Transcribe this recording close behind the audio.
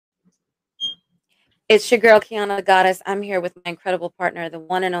It's your girl, Kiana the Goddess. I'm here with my incredible partner, the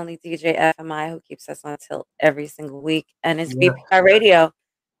one and only DJ FMI, who keeps us on tilt every single week, and it's Yeah. VPR Radio.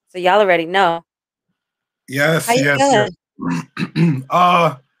 So y'all already know. Yes, How you yes, feeling?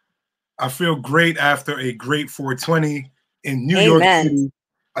 yes. I feel great after a great 420 in New York Amen. City.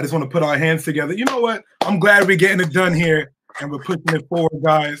 I just want to put our hands together. You know what? I'm glad we're getting it done here and we're pushing it forward,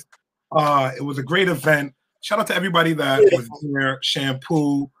 guys. It was a great event. Shout out to everybody that was there.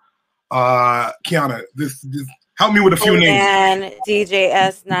 Shampoo, Kiana. This help me with a few names. And DJ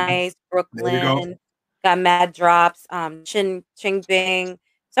S Nice, There you go. Brooklyn, got Mad Drops, Ching Bing.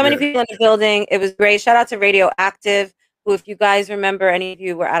 So many Yeah. people in the building. It was great. Shout out to Radioactive, who, if you guys remember, any of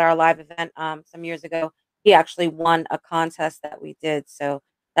you were at our live event some years ago, he actually won a contest that we did. So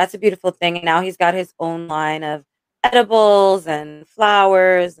that's a beautiful thing. And now he's got his own line of edibles and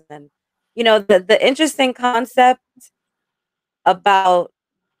flowers. And, you know, the interesting concept about,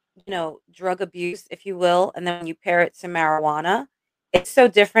 you know, drug abuse, if you will, and then when you pair it to marijuana, it's so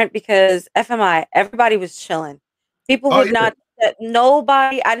different because FMI, everybody was chilling. People would not,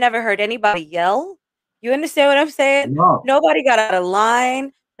 nobody, I never heard anybody yell. You understand what I'm saying? No. Nobody got out of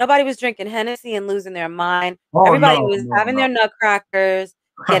line. Nobody was drinking Hennessy and losing their mind. Oh, Everybody no, was no, having no. their nutcrackers,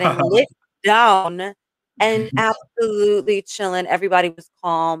 getting lit down, and absolutely chilling. Everybody was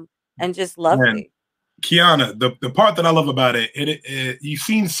calm and just lovely. Man, Kiana, the part that I love about it, you've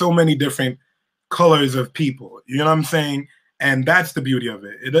seen so many different colors of people. You know what I'm saying? And that's the beauty of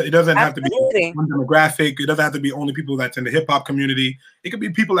it. It doesn't have to be one demographic. It doesn't have to be only people that's in the hip hop community. It could be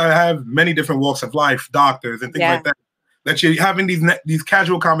people that have many different walks of life, doctors and things like that, that you're having these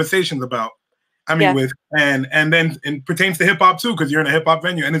casual conversations about. I mean, with and then it pertains to hip hop too, because you're in a hip hop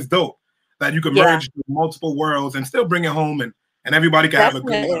venue, and it's dope that you can merge multiple worlds and still bring it home, and everybody can have a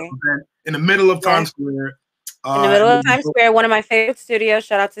good event in the middle of Times Square. In the middle of Times Square, one of my favorite studios.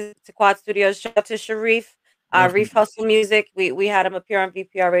 Shout out to Quad Studios. Shout out to Sharif, Reef Hustle Music. We had him appear on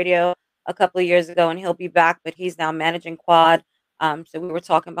VPR Radio a couple of years ago, and he'll be back, but he's now managing Quad. So we were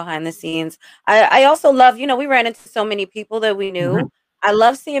talking behind the scenes. I also love, you know, we ran into so many people that we knew. I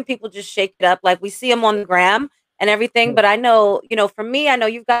love seeing people just shake it up. Like we see them on the gram and everything, but I know, you know, for me, I know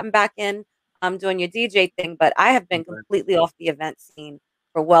you've gotten back in doing your DJ thing, but I have been completely off the event scene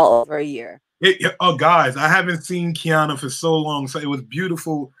for well over a year. Oh, guys, I haven't seen Kiana for so long, so it was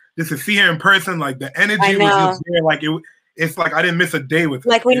beautiful just to see her in person. Like the energy was just there. Like it's like I didn't miss a day with her.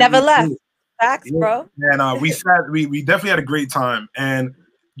 Like we never left. Facts, bro. And we definitely had a great time. And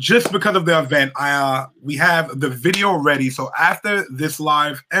just because of the event, we have the video ready. So after this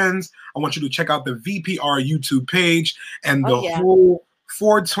live ends, I want you to check out the VPR YouTube page, and the whole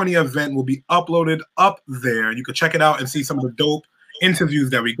 420 event will be uploaded up there. You can check it out and see some of the dope interviews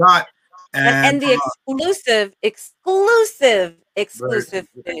that we got. And the exclusive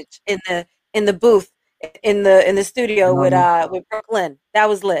footage in the booth in the studio with Brooklyn. That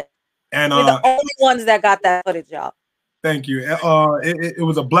was lit. And we're the only ones that got that footage, y'all. Thank you. It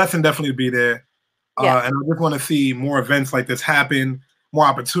was a blessing definitely to be there. And I just want to see more events like this happen, more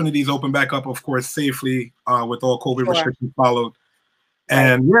opportunities open back up, of course, safely with all COVID restrictions followed.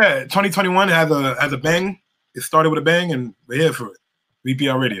 And 2021 has a bang. It started with a bang, and we're here for it.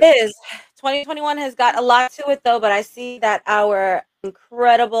 VPR Radio. It is. 2021 has got a lot to it, though, but I see that our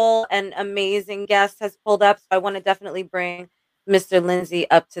incredible and amazing guest has pulled up, so I want to definitely bring Mr. Lindsay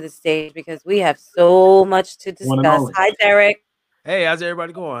up to the stage because we have so much to discuss. Hi, Derek. Hey, how's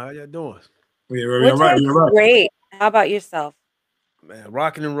everybody going? How y'all doing? We're right. Great. How about yourself? Man,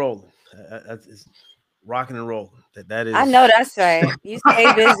 rocking and rolling. It's rocking and rolling. That is. I know that's right. You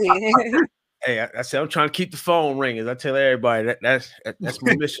stay busy. Hey, I said I'm trying to keep the phone ringing. I tell everybody that's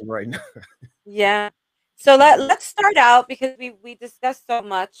my mission right now. Yeah. So let's start out because we discussed so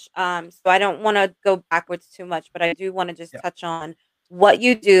much. So I don't want to go backwards too much, but I do want to just touch on what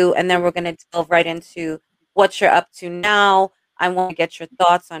you do, and then we're going to delve right into what you're up to now. I want to get your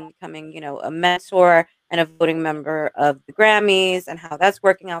thoughts on becoming, you know, a mentor and a voting member of the Grammys and how that's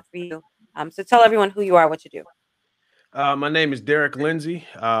working out for you. So tell everyone who you are, what you do. My name is Derek Lindsay.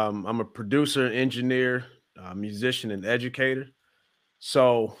 I'm a producer, engineer, musician, and educator.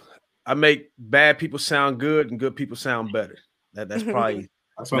 So I make bad people sound good and good people sound better. That's probably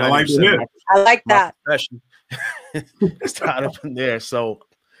that's what I like to hear. I like that. It's tied up in there. So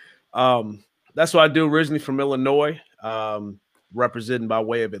that's what I do. Originally from Illinois, representing by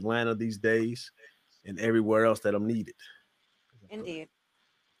way of Atlanta these days, and everywhere else that I'm needed. Indeed.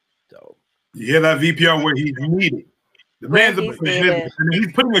 So you hear that, VPR, where he's needed. The man's and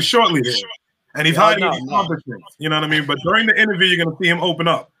he's putting it shortly there, and he's hiding his accomplishments. You know what I mean? But during the interview, you're gonna see him open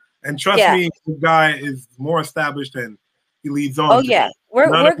up. And trust me, the guy is more established, and he leads on. Oh yeah,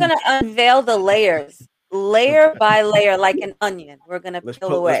 we're gonna unveil the layers, layer by layer, like an onion. We're gonna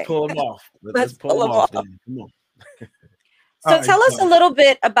peel away. Let's pull them off. Let's pull them off. Then. Come on. So tell us a little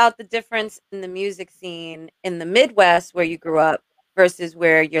bit about the difference in the music scene in the Midwest where you grew up versus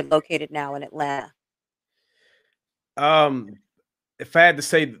where you're located now in Atlanta. If I had to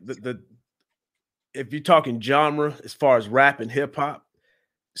say if you're talking genre as far as rap and hip hop,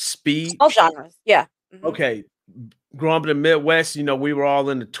 speed, all genres, yeah. Mm-hmm. Okay, growing up in the Midwest, you know, we were all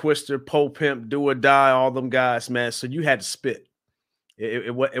in the Twister, Pole Pimp, Do or Die, all them guys, man. So you had to spit.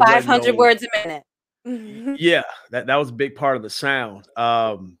 It 500 words a minute. Yeah, that was a big part of the sound.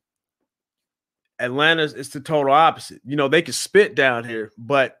 Atlanta is the total opposite. You know, they can spit down here,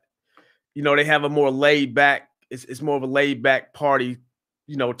 but you know, they have a more laid back, it's more of a laid back party,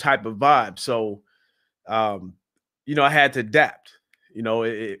 you know, type of vibe. So you know, I had to adapt. You know,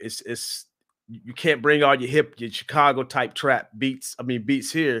 it's you can't bring all your Chicago type trap beats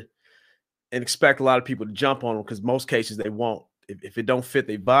here and expect a lot of people to jump on them, because most cases they won't. If it don't fit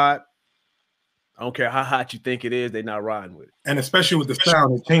their vibe, I don't care how hot you think it is, they're not riding with it. And especially with the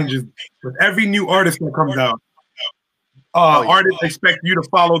sound, it changes with every new artist that comes out. Artists expect you to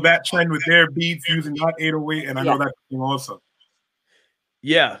follow that trend with their beats using not 808, and I know that also.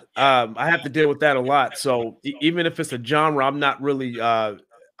 Yeah, I have to deal with that a lot. So even if it's a genre, I'm not really, I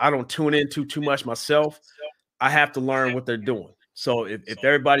don't tune into too much myself. I have to learn what they're doing. So if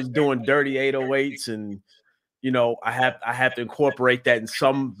everybody's doing dirty 808s, and you know, I have to incorporate that in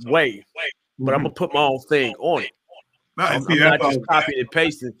some way. But I'm gonna put my own thing on it. I'm not just copying and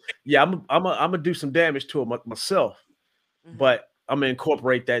pasting. Yeah, I'm gonna do some damage to it myself, but I'm gonna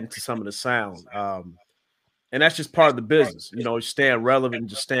incorporate that into some of the sound. And that's just part of the business, you know, staying relevant and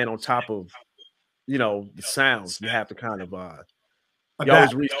just staying on top of, you know, the sounds. You have to kind of you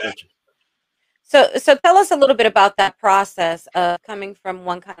always research. So tell us a little bit about that process of coming from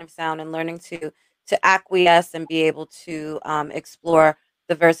one kind of sound and learning to acquiesce and be able to explore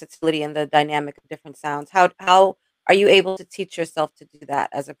the versatility and the dynamic of different sounds. How are you able to teach yourself to do that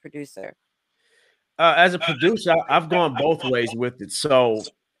as a producer? As a producer, I've gone both ways with it. So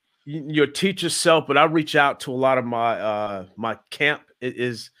you teach yourself, but I reach out to a lot of my my camp.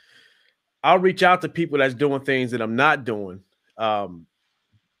 I'll reach out to people that's doing things that I'm not doing.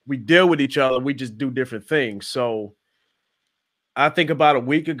 We deal with each other. We just do different things. So I think about a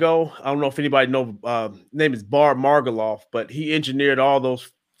week ago, I don't know if anybody knows, name is Barb Margaloff, but he engineered all those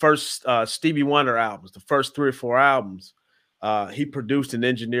first Stevie Wonder albums, the first 3 or 4 albums. He produced and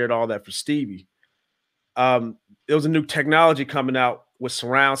engineered all that for Stevie. There was a new technology coming out with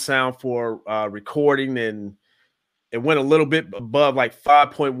surround sound for recording, and it went a little bit above like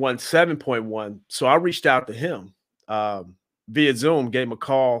 5.1, 7.1. So I reached out to him via Zoom, gave him a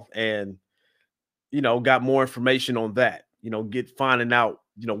call, and, you know, got more information on that. You know, finding out,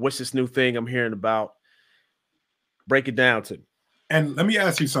 you know, what's this new thing I'm hearing about. Break it down to me. And let me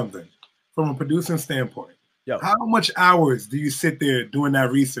ask you something from a producing standpoint. Yo. How much hours do you sit there doing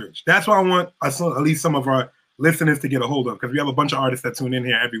that research? That's what I want at least some of our listeners to get a hold of, because we have a bunch of artists that tune in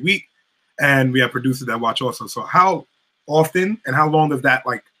here every week, and we have producers that watch also. So how often and how long does that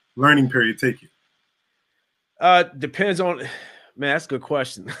like learning period take you? Depends on. Man, that's a good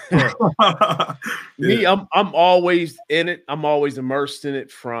question. Me, I'm always in it. I'm always immersed in it.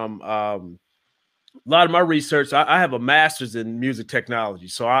 From a lot of my research, I have a master's in music technology,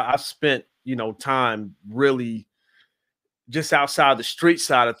 so I spent, you know, time really just outside the street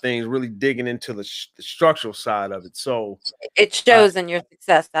side of things, really digging into the structural side of it. So it shows in your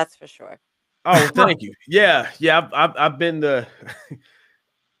success, that's for sure. Oh, thank you. Yeah. I've been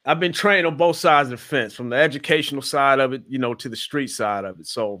I've been trained on both sides of the fence, from the educational side of it, you know, to the street side of it.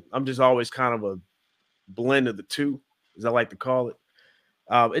 So I'm just always kind of a blend of the two, as I like to call it.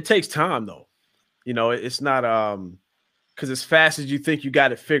 It takes time, though. You know, it's not because as fast as you think you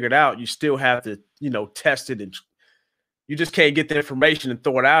got it figured out, you still have to, you know, test it, and you just can't get the information and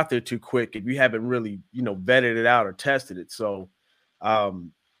throw it out there too quick if you haven't really, you know, vetted it out or tested it. So I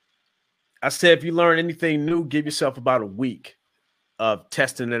said, if you learn anything new, give yourself about a week of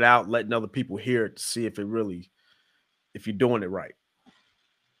testing it out, letting other people hear it to see if you're doing it right.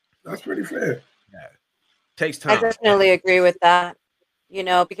 That's pretty fair. Yeah. Takes time. I definitely agree with that. You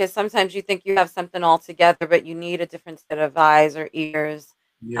know, because sometimes you think you have something all together, but you need a different set of eyes or ears.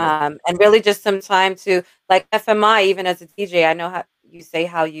 Yeah. And really just some time to, like FMI, even as a DJ, I know how you say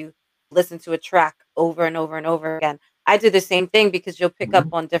how you listen to a track over and over and over again. I do the same thing, because you'll pick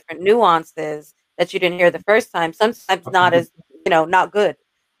up on different nuances that you didn't hear the first time. Sometimes not as, you know, not good.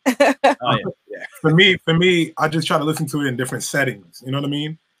 Yeah. For me, I just try to listen to it in different settings. You know what I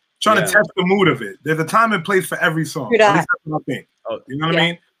mean? trying to test the mood of it. There's a time and place for every song. At least that's what I think. You know what I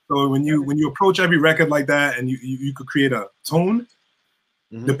mean? So when you approach every record like that, and you could create a tone,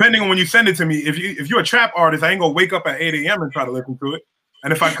 depending on when you send it to me. If you're a trap artist, I ain't gonna wake up at 8 a.m. and try to listen to it.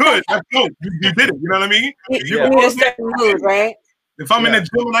 And if I could, that's dope. You did it. You know what I mean? You need a certain mood, right? If I'm in the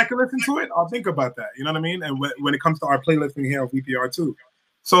gym and I can listen to it, I'll think about that. You know what I mean? And when it comes to our playlisting here on VPR too.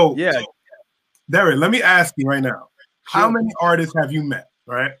 So Derek, let me ask you right now: how many artists have you met,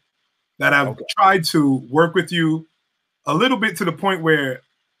 right, that have tried to work with you a little bit to the point where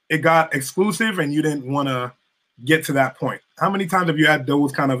it got exclusive and you didn't want to get to that point? How many times have you had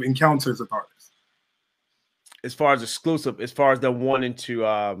those kind of encounters with artists? As far as exclusive, as far as them wanting to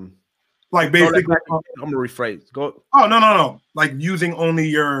like basically I'm gonna rephrase. Go. Oh no. Like using only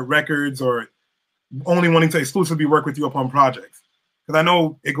your records or only wanting to exclusively work with you upon projects. Because I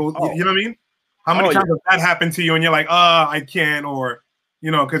know it goes, you know what I mean? How many times has that happened to you and you're like, I can't, or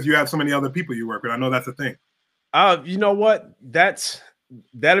because you have so many other people you work with? I know that's a thing. You know what?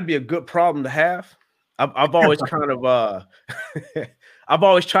 That'd be a good problem to have. I've always kind of I've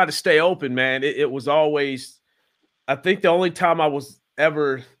always tried to stay open, man. It was always, I think the only time I was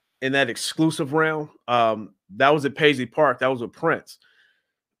ever in that exclusive realm, that was at Paisley Park. That was with Prince.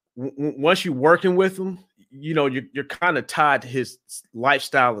 Once you're working with him, you're kind of tied to his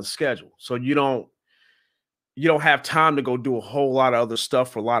lifestyle and schedule. So you don't have time to go do a whole lot of other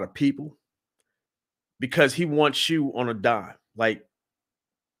stuff for a lot of people because he wants you on a dime. Like,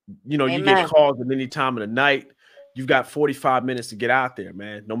 you get calls at any time of the night. You've got 45 minutes to get out there,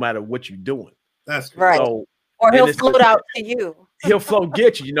 man, no matter what you're doing. That's right. So, or he'll float out to you. He'll float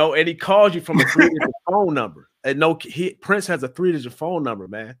get you, and he calls you from a 3-digit phone number. And Prince has a 3-digit phone number,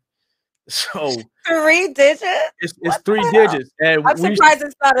 man. So 3 digits? It's 3 digits. And I'm surprised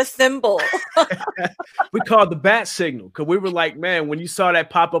it's not a symbol. We called the bat signal because we were like, man, when you saw that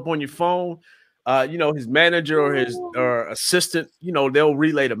pop up on your phone, his manager or his assistant, they'll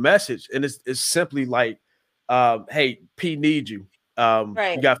relay the message, and it's simply like, hey, P needs you.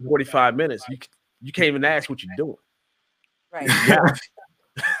 You got 45 minutes. You can't even ask what you're doing. Right.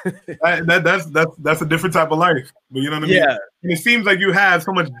 That's a different type of life. But you know what I mean? Yeah. And it seems like you have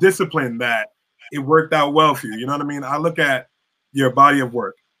so much discipline that it worked out well for you. You know what I mean? I look at your body of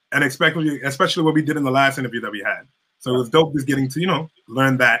work, and especially what we did in the last interview that we had. So it was dope just getting to,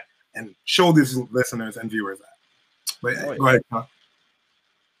 learn that and show these listeners and viewers that. But go ahead, Tom.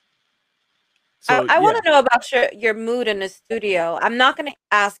 So, I want to know about your mood in the studio. I'm not going to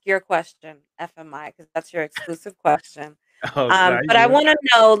ask your question, FMI, because that's your exclusive question. But I want to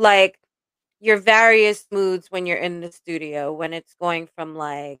know, like, your various moods when you're in the studio, when it's going from,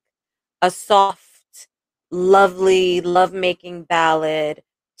 like, a soft, lovely, love-making ballad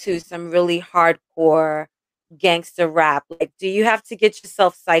to some really hardcore gangster rap. Like, do you have to get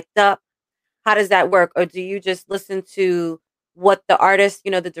yourself psyched up? How does that work? Or do you just listen to what the artist,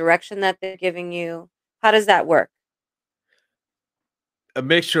 the direction that they're giving you? How does that work? A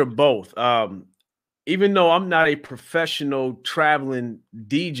mixture of both. Even though I'm not a professional traveling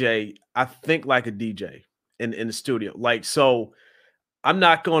DJ, I think like a DJ in the studio. Like, so I'm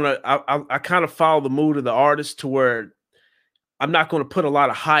not gonna, I kind of follow the mood of the artist to where I'm not going to put a lot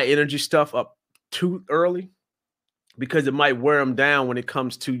of high energy stuff up too early because it might wear them down when it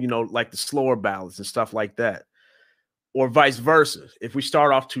comes to, like the slower ballads and stuff like that. Or vice versa. If we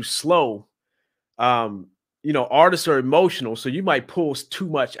start off too slow, artists are emotional, so you might pull too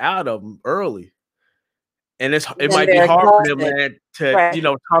much out of them early. And it might be hard for them, man,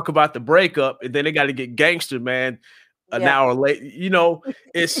 to, talk about the breakup, and then they got to get gangster, man, an hour late.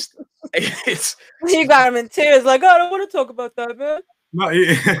 It's you got them in tears, like, I don't want to talk about that, man. No,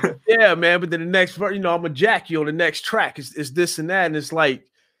 yeah, man. But then the next, I'm gonna jack you on the next track. It's this and that, and it's like,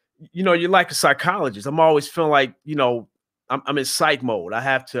 you're like a psychologist. I'm always feeling like, I'm in psych mode. I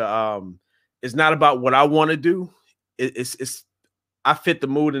have to. It's not about what I want to do. It's I fit the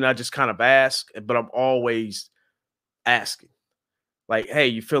mood and I just kind of ask, but I'm always asking, like, hey,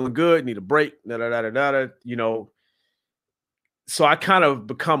 you feeling good? Need a break? Da da da da da. So I kind of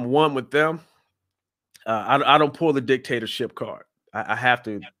become one with them. I don't pull the dictatorship card. I have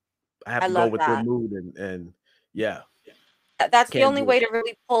to go with their mood and yeah. That's the only way to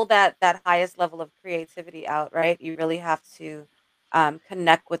really pull that highest level of creativity out, right? You really have to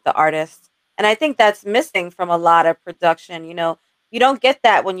connect with the artist. And I think that's missing from a lot of production. You don't get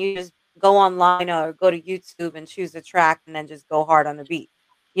that when you just go online or go to YouTube and choose a track and then just go hard on the beat.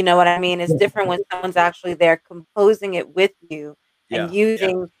 You know what I mean? It's different when someone's actually there composing it with you and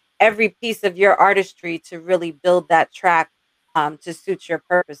using every piece of your artistry to really build that track to suit your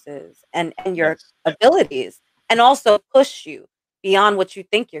purposes and your abilities, and also push you. beyond what you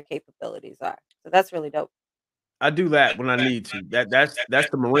think your capabilities are. So that's really dope. I do that when I need to. That's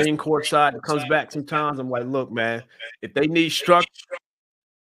the Marine Corps side that comes back sometimes. I'm like, look, man, if they need structure.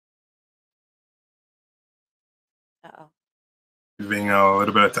 Having a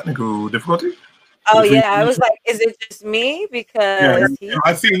little bit of technical difficulty. Oh yeah, I was like, is it just me? Because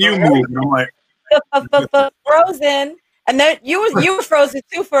I seen you move, and I'm like frozen, and then you were frozen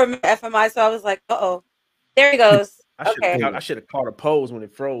too for a minute, FMI. So I was like, oh, there he goes. I should have caught a pose when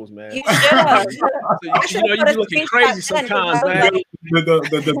it froze, man. You should have. You be looking crazy sometimes, man.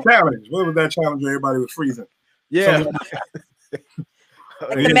 The challenge. What was that challenge where everybody was freezing? Yeah. Like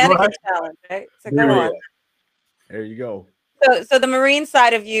the mannequin challenge, right? So go on. There you go. So the Marine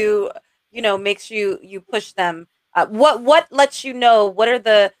side of you, makes you push them. What lets you know? What are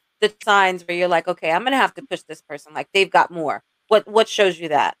the signs where you're like, okay, I'm gonna have to push this person. Like they've got more. What shows you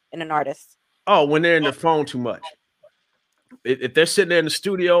that in an artist? Oh, when they're in their phone too much. If they're sitting there in the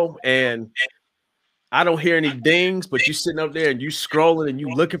studio and I don't hear any dings, but you sitting up there and you scrolling and you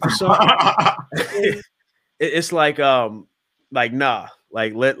looking for something, it's like nah,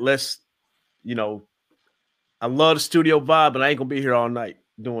 like let's I love the studio vibe, but I ain't gonna be here all night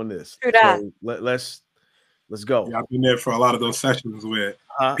doing this. So let's go. Yeah, I've been there for a lot of those sessions where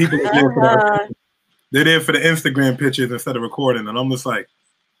people are they're there for the Instagram pictures instead of recording, and I'm just like,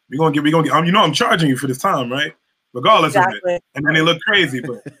 we're gonna get. I'm charging you for this time, right? Regardless of it, and then they look crazy,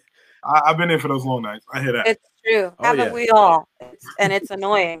 but I've been there for those long nights. I hear that. It's true. Haven't we all? It's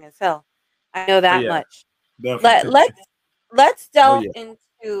annoying as hell. I know that much. Let's delve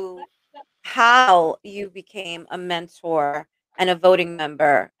into how you became a mentor and a voting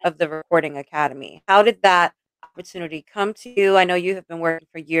member of the Recording Academy. How did that opportunity come to you? I know you have been working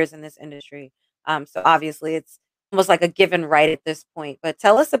for years in this industry, so obviously it's almost like a given right at this point. But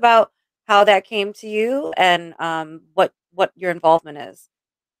tell us about how that came to you and what your involvement is.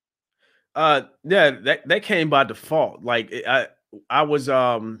 That came by default. Like I was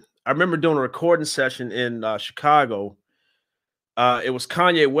I remember doing a recording session in Chicago. It was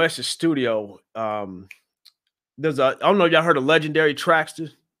Kanye West's studio. I don't know if y'all heard of Legendary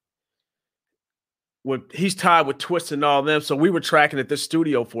Traxster. He's tied with Twist and all them. So we were tracking at this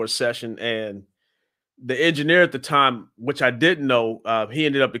studio for a session, and the engineer at the time, which I didn't know, he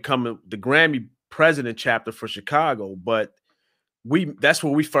ended up becoming the Grammy president chapter for Chicago. But that's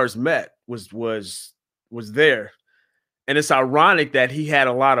where we first met, was there. And it's ironic that he had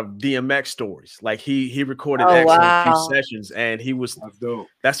a lot of DMX stories. Like he recorded X on a few sessions, and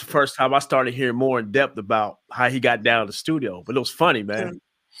that's the first time I started hearing more in depth about how he got down to the studio. But it was funny, man.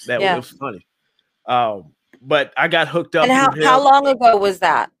 It was funny. But I got hooked up. And how long ago was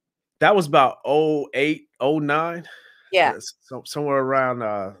that? That was about 08, 09. Yeah. Somewhere around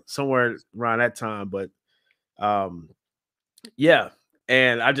that time. But yeah.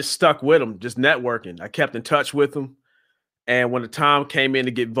 And I just stuck with him, just networking. I kept in touch with him. And when the time came in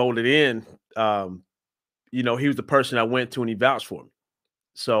to get voted in, he was the person I went to and he vouched for me.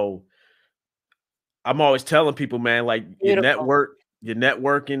 So I'm always telling people, man, like you're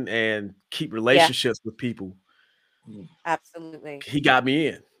networking and keep relationships with people. Absolutely. He got me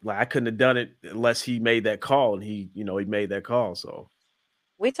in. Like I couldn't have done it unless he made that call, and he made that call. So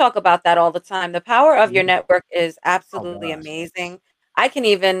we talk about that all the time. The power of your network is absolutely amazing. I can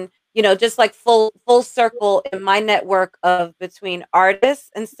even, just like full circle in my network of between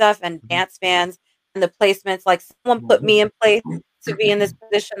artists and stuff and dance fans and the placements. Like someone put me in place to be in this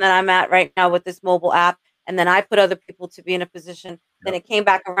position that I'm at right now with this mobile app. And then I put other people to be in a position. Then it came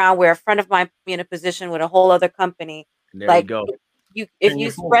back around where a friend of mine put me in a position with a whole other company. There you go. If you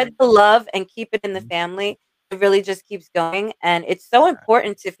spread the love and keep it in the family, it really just keeps going. And it's so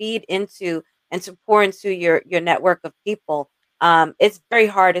important to feed into and to pour into your network of people. It's very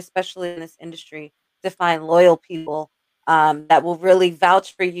hard, especially in this industry, to find loyal people that will really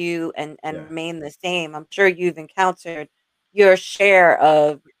vouch for you and remain the same. I'm sure you've encountered your share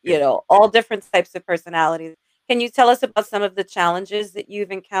of, all different types of personalities. Can you tell us about some of the challenges that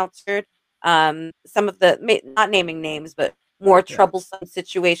you've encountered? Some of the, not naming names, but more troublesome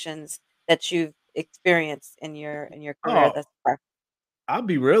situations that you've experienced in your career thus far? I'll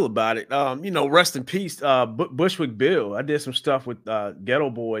be real about it. Rest in peace, Bushwick Bill. I did some stuff with Ghetto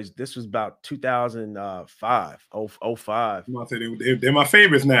Boys. This was about 2005, 05. They're my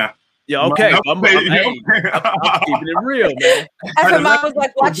favorites now. Yeah, okay. I'm keeping it real, man. I was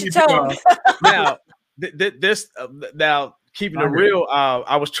like, watch your tone. Now, now keeping it real.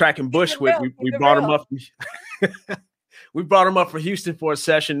 I was tracking Bushwick. We brought him up. We brought him up for Houston for a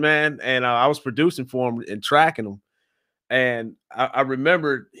session, man, and I was producing for him and tracking him. And I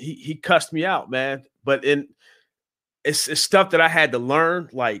remember he cussed me out, man. But it's stuff that I had to learn.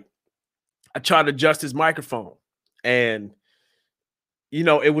 Like I tried to adjust his microphone, and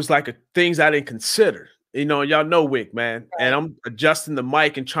it was like things I didn't consider. Y'all know Wick, man. Right. And I'm adjusting the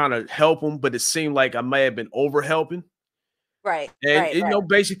mic and trying to help him, but it seemed like I may have been over helping. Right. And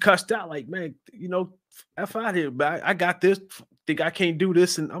basically cussed out, like, man, F out here, but I got this. Think I can't do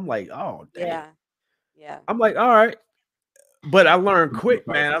this. And I'm like, oh damn. Yeah. I'm like, all right. But I learned quick,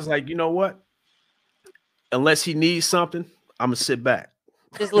 man. I was like, you know what? Unless he needs something, I'm gonna sit back.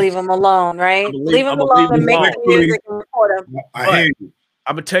 Just leave him alone, right? Leave him alone and make the music and record him. I hear you.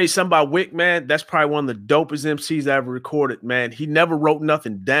 I'm gonna tell you something about Wick, man. That's probably one of the dopest MCs I ever recorded, man. He never wrote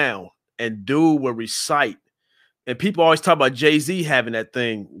nothing down, and dude will recite. And people always talk about Jay-Z having that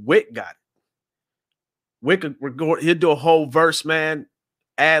thing. Wick got it. Wick, he'll do a whole verse, man.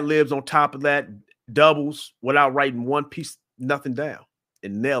 Ad libs on top of that, doubles without writing one piece, nothing down,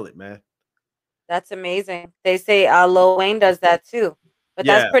 and nail it, man. That's amazing. They say Lil Wayne does that too, but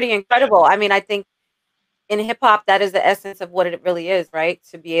that's pretty incredible. I mean, I think in hip hop, that is the essence of what it really is, right?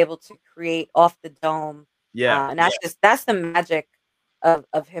 To be able to create off the dome. Yeah. And that's the magic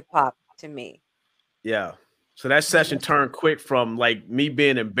of hip hop to me. Yeah. So that session turned quick from like me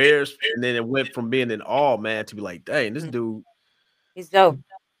being embarrassed, and then it went from being in awe, man, to be like, dang, this dude, he's dope.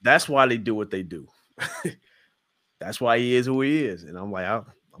 That's why they do what they do. That's why he is who he is. And I'm like, I'm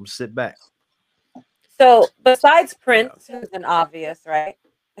gonna sit back. So besides Prince, who's an obvious, right?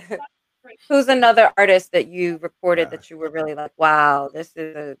 Who's another artist that you recorded that you were really like, wow, this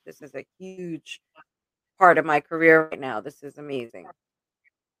is a huge part of my career right now. This is amazing.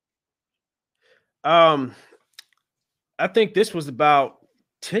 I think this was about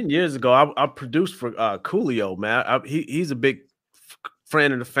 10 years ago. I produced for Coolio, man. He's a big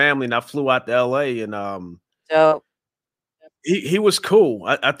friend of the family, and I flew out to LA, and he was cool.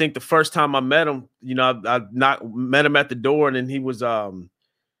 I think the first time I met him, I met him at the door, and then he was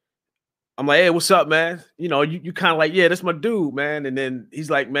I'm like, hey, what's up, man? You kind of like, yeah, that's my dude, man. And then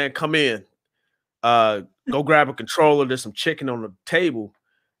he's like, man, come in. Go grab a controller. There's some chicken on the table.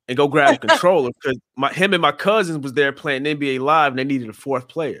 And go grab a controller, because him and my cousins was there playing NBA Live, and they needed a fourth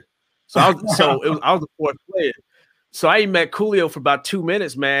player. So I was the fourth player. So I met Coolio for about 2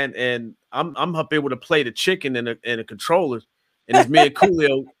 minutes, man, and I'm up able to play the chicken and a controller, and it's me and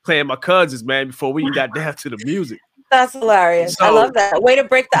Coolio playing my cousins, man, before we got down to the music. That's hilarious. So, I love that. Way to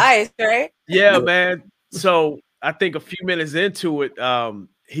break the ice, right? Yeah, man. So I think a few minutes into it,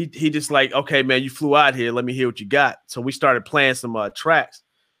 he just like, okay, man, you flew out here. Let me hear what you got. So we started playing some tracks.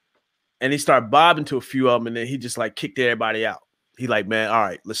 And he started bobbing to a few of them, and then he just like kicked everybody out. He like, man, all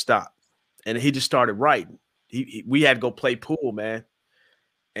right, let's stop. And he just started writing. We had to go play pool, man.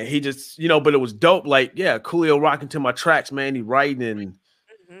 And he just, but it was dope. Like, yeah, Coolio rocking to my tracks, man. He writing, and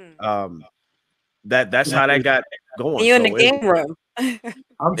that's how that got going. You in the game room.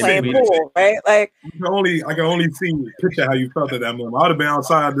 I'm playing pool, right? Like I can only picture how you felt at that moment. I would have been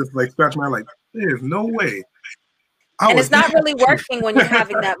outside, just like scratch my like, there's no way. And it's not really working when you're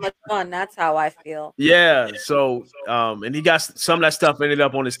having that much fun. That's how I feel. Yeah. So, and he got some of that stuff ended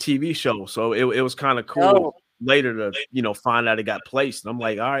up on his TV show. So it was kind of cool later to, find out it got placed. And I'm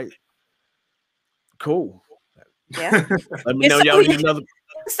like, all right, cool. Yeah. Let me know y'all need another.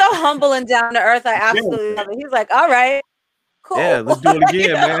 So humble and down to earth. I absolutely love it. He's like, all right, cool. Yeah, let's do it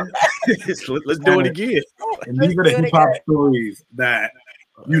again, man. let's do it again. And these are the hip hop stories that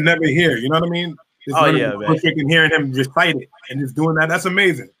you never hear. You know what I mean? It's man. Hearing him recite it and just doing that, that's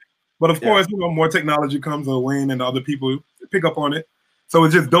amazing. But of course, more technology comes, Wayne and other people pick up on it. So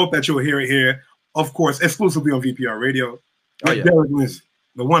it's just dope that you'll hear it here. Of course, exclusively on VPR Radio. Derek Lynch,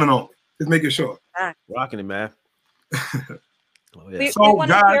 the one and only. Just making sure. Rocking it, man. We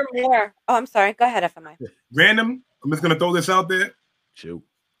want to hear more. Oh, I'm sorry. Go ahead, FMI. Random. I'm just gonna throw this out there. Shoot.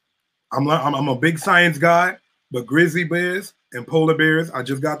 I'm a big science guy, but grizzly bears and polar bears, I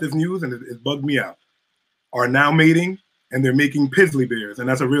just got this news and it bugged me out, are now mating, and they're making pizzly bears, and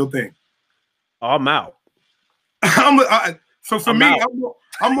that's a real thing. I'm out. So for me,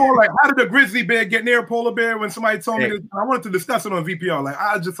 I'm more like, how did a grizzly bear get near a polar bear? When somebody told me this, I wanted to discuss it on VPR. Like,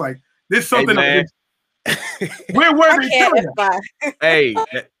 I was just like, there's something. Where were they? Hey,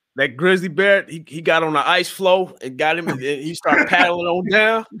 that grizzly bear, he got on the ice floe and got him, and he started paddling on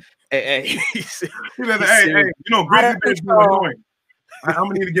down. And he said, hey, grizzly bears are annoying. I'm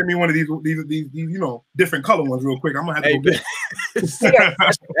gonna need to get me one of these different color ones real quick. I'm gonna have to go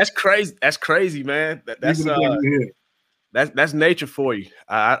get That's crazy. That's crazy, man. That's nature for you.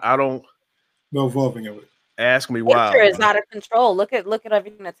 I don't no evolving of it. Ask me why. Nature is out of control. Look at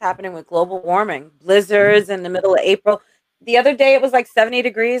everything that's happening with global warming, blizzards in the middle of April. The other day it was like 70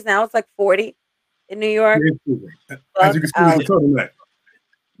 degrees. Now it's like 40. in New York. As you can see, the turtleneck.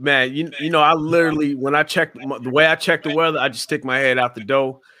 Man, you know, I literally, when I check the way I check the weather, I just stick my head out the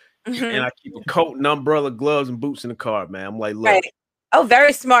door and I keep a coat and umbrella, gloves and boots in the car, man. I'm like, look. Right. Oh,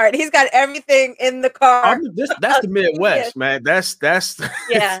 very smart. He's got everything in the car. That's the Midwest, man. That's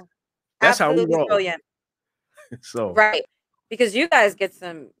yeah. That's how we roll. Brilliant. So right. Because you guys get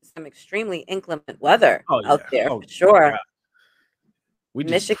some extremely inclement weather out there for sure. We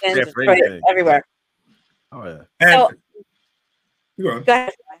just Michigan, Detroit, everywhere. Oh yeah. And go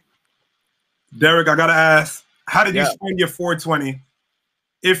ahead. Derek, I gotta ask, how did you spend your 420?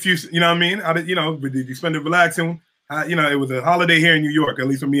 If you know what I mean? How did did you spend it relaxing? It was a holiday here in New York, at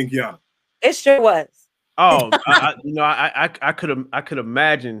least for me and Kiana. It sure was. Oh, I could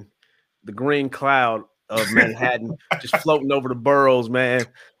imagine the green cloud of Manhattan just floating over the boroughs, man.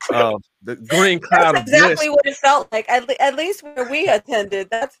 The green cloud that's of exactly bliss. what it felt like. At least where we attended,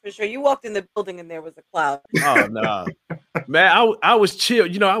 that's for sure. You walked in the building and there was a cloud. Oh no, man! I was chill.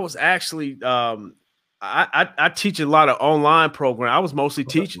 I was actually I teach a lot of online program. I was mostly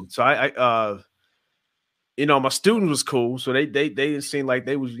teaching, so I my students was cool, so they didn't seem like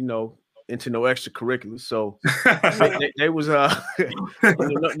they was into no extracurriculars. So they was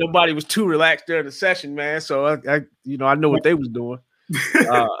nobody was too relaxed during the session, man. So I know what they was doing.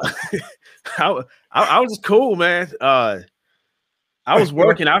 I was just cool, man. I was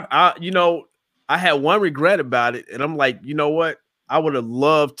working. I had one regret about it, and I'm like, you know what? I would have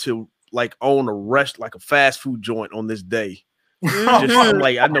loved to own a fast food joint on this day. Just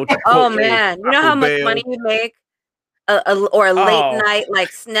like I know. Oh man, you know how much money you make? Or a late night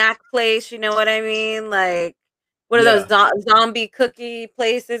snack place, you know what I mean? Like what are those zombie cookie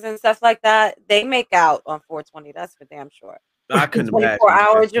places and stuff like that? They make out on 420. That's for damn sure. I couldn't imagine.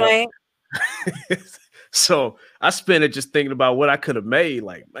 24-hour joint. So I spent it just thinking about what I could have made.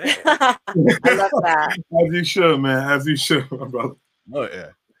 Like, man, I love that. As you should, man. As you should, my brother. Oh yeah.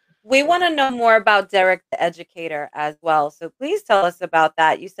 We want to know more about Derek the Educator as well. So please tell us about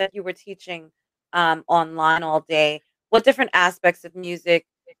that. You said you were teaching online all day. What different aspects of music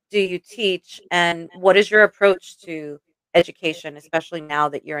do you teach, and what is your approach to education, especially now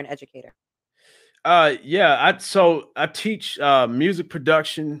that you're an educator? I teach music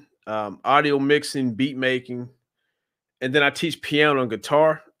production, audio mixing, beat making, and then I teach piano and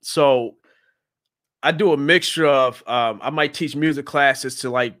guitar. So I do a mixture of I might teach music classes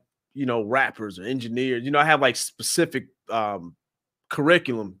to rappers or engineers. I have specific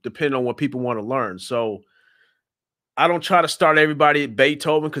curriculum depending on what people want to learn. So I don't try to start everybody at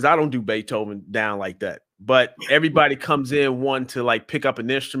Beethoven because I don't do Beethoven down like that. But everybody comes in wanting to pick up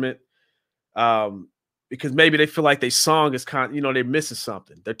an instrument because maybe they feel like their song is they're missing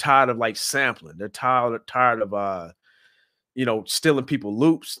something. They're tired of sampling. They're tired of stealing people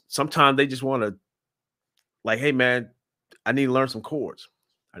loops. Sometimes they just want to hey man, I need to learn some chords.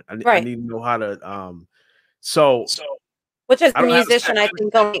 I need to know how to which as a musician, I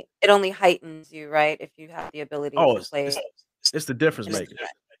think it only heightens you, right? If you have the ability to play. It's the difference maker.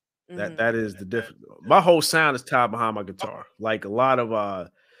 That is the difference. My whole sound is tied behind my guitar. Like a lot of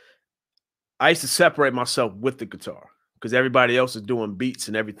I used to separate myself with the guitar because everybody else is doing beats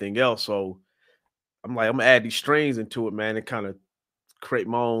and everything else. So I'm gonna add these strings into it, man, and kind of create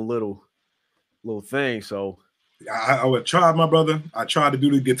my own little thing. So I would try, my brother. I tried to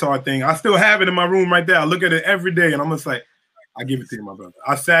do the guitar thing. I still have it in my room right there. I look at it every day, and I'm just like, I give it to you, my brother.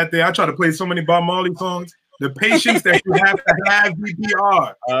 I sat there. I tried to play so many Bob Marley songs. The patience that you have to have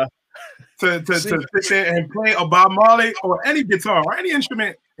VPR to sit there and play a Bob Marley or any guitar or any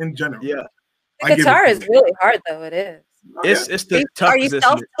instrument in general. Yeah, the guitar is really hard, though. It is. It's the toughest. Are you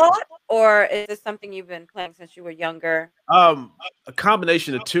self-taught, or is this something you've been playing since you were younger? A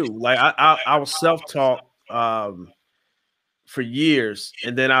combination of two. Like I was self-taught for years,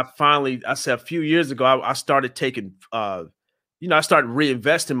 and then I said a few years ago I started taking I started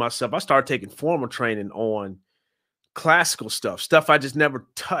reinvesting myself. I started taking formal training on classical stuff I just never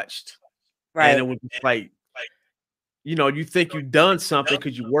touched. Right. And it was you think you've done something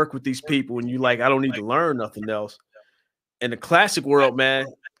because you work with these people and you I don't need to learn nothing else. In the classic world, man,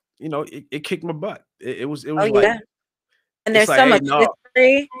 it kicked my butt. It was yeah. And there's so much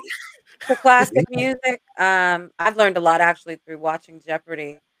history for classic music. I've learned a lot actually through watching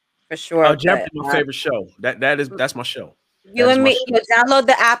Jeopardy, for sure. Jeopardy's my favorite show. That's my show. You and me, download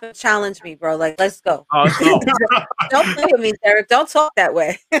the app and challenge me, bro. Let's go. Oh, it's on. Don't play with me, Derek. Don't talk that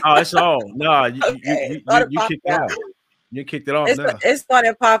way. Oh, it's on. No, you kicked it off. You kicked it off now. It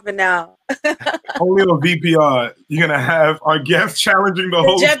started popping now. Only on VPR, you're gonna have our guests challenging the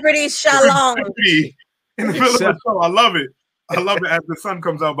whole Jeopardy Shalom in the middle of the show. I love it. I love it as the sun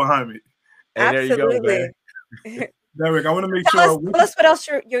comes out behind me. Hey, Absolutely. There you go, man. Derek, I want to make tell us what else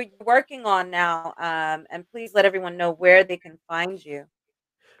you're working on now, and please let everyone know where they can find you.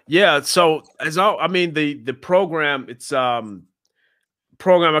 Yeah, so I mean the program, it's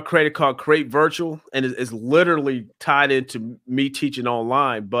program I created called Create Virtual, and it's literally tied into me teaching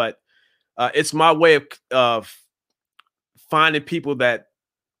online, but it's my way of finding people that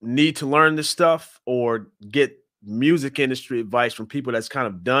need to learn this stuff or get music industry advice from people that's kind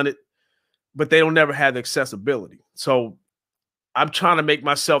of done it, but they don't never have the accessibility. So I'm trying to make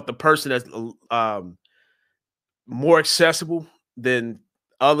myself the person that's more accessible than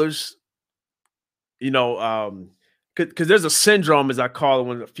others, you know, because there's a syndrome, as I call it,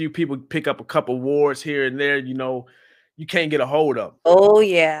 when a few people pick up a couple awards here and there, you know, you can't get a hold of. Oh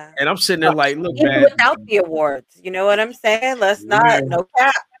yeah. And I'm sitting there like, look, even man, without the awards, you know what I'm saying? Let's not no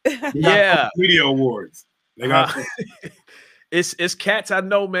cap. Yeah, media awards. They got it's cats I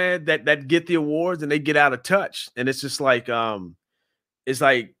know, man, that get the awards and they get out of touch, and it's just like it's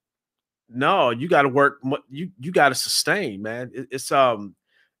like, no, you got to work, you got to sustain, man. It's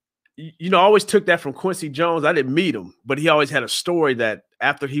you know, I always took that from Quincy Jones. I didn't meet him, but he always had a story that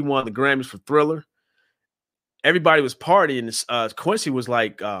after he won the Grammys for Thriller, everybody was partying. Quincy was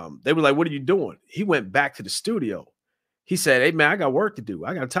like, they were like, what are you doing? He went back to the studio. He said, hey, man, I got work to do.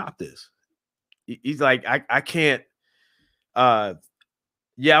 I got to top this. He's like, I can't.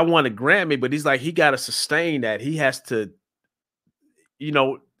 Yeah, I won a Grammy, but he's like, he got to sustain that. He has to, you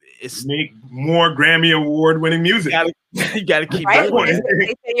know, it's make more Grammy award winning music. You got to keep right. doing it. They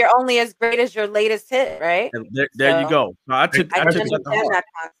say you're only as great as your latest hit, right? There you go. No, I took that to heart. That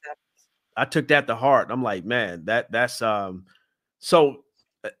concept. I took that to heart. I'm like, man, that's so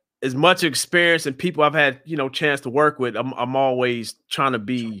as much experience and people I've had, you know, chance to work with, I'm always trying to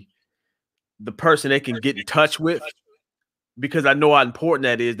be the person they can get in touch with, because I know how important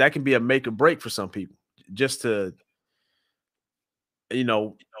that is. That can be a make or break for some people, just to, you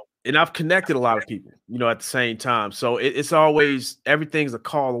know, and I've connected a lot of people, you know, at the same time. So it's always, everything's a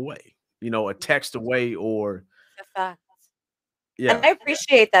call away, you know, a text away, or yeah. And I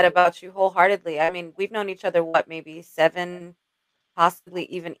appreciate that about you wholeheartedly. I mean, we've known each other, what, maybe 7, possibly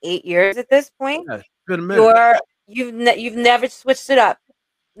even 8 years at this point. Yeah, been a minute. You've never switched it up.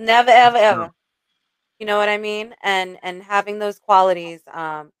 Never, ever, ever. No. You know what I mean? And having those qualities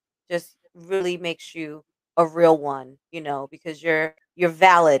just really makes you a real one, you know, because you're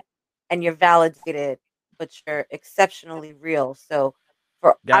valid and you're validated, but you're exceptionally real. So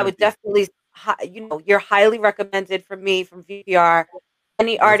I would definitely, you know, you're highly recommended from me, from VPR.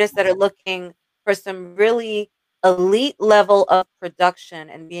 Any artists that are looking for some really elite level of production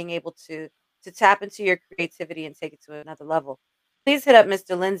and being able to tap into your creativity and take it to another level, please hit up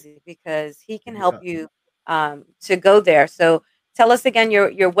Mr. Lindsay, because he can help you to go there. So tell us again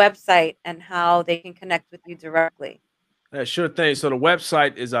your website and how they can connect with you directly. Sure thing. So the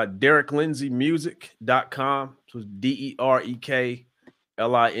website is DerekLindsaymusic.com. So it's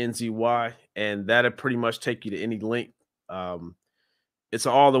DerekLinzy, and that'll pretty much take you to any link. It's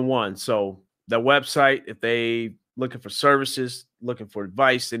all in one. So the website, if they looking for services, looking for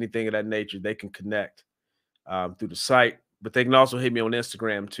advice, anything of that nature, they can connect through the site. But they can also hit me on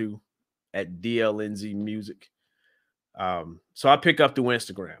Instagram too, at DLNZmusic. So I pick up through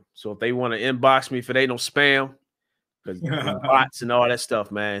Instagram. So if they want to inbox me, if it ain't no spam, because bots and all that stuff,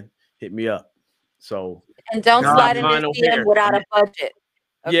 man, hit me up. So, and don't slide in this DM without a budget.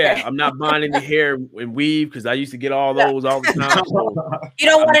 Okay. Yeah, I'm not buying any hair and weave, because I used to get all those all the time. So you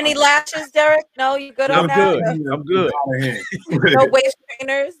don't want any lashes, Derek? No, you good on that? I'm good. No waist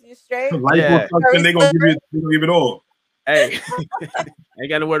trainers? You straight? Yeah. They're gonna give it all. Hey, I ain't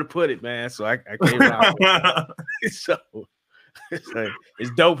got nowhere to put it, man. So I can't ride with it. So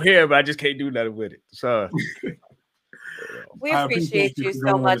it's dope hair, but I just can't do nothing with it. So we appreciate you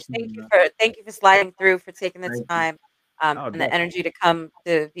so much. Thank you for sliding through, for taking the time and the energy to come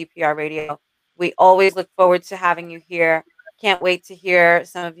to VPR Radio. We always look forward to having you here. Can't wait to hear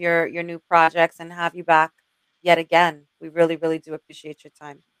some of your new projects and have you back yet again. We really, really do appreciate your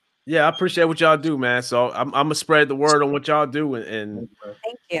time. Yeah, I appreciate what y'all do, man. So I'm gonna spread the word on what y'all do, and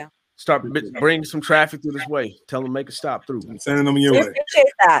thank you. Start bringing some traffic through this way. Tell them make a stop through. I'm sending them your way.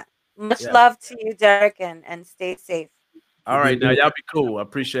 Appreciate that. Much love to you, Derek, and stay safe. All right, now y'all be cool. I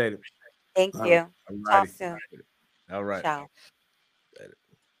appreciate it. Thank you. Talk soon. All right. Ciao.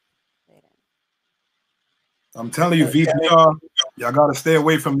 I'm telling you, VPR, y'all gotta stay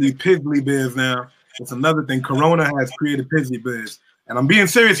away from these Paisley Biz now. It's another thing. Corona has created Paisley Biz. And I'm being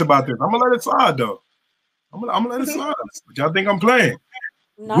serious about this. I'm gonna let it slide though. I'm gonna let it slide. But y'all think I'm playing?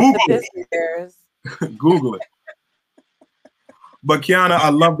 Not Google it. Google it. But Kiana, I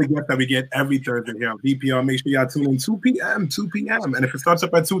love the guest that we get every Thursday here on VPR. Make sure y'all tune in 2 p.m. And if it starts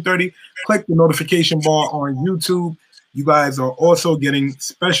up at 2:30, click the notification bar on YouTube. You guys are also getting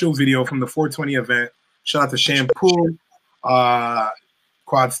special video from the 420 event. Shout out to Shampoo,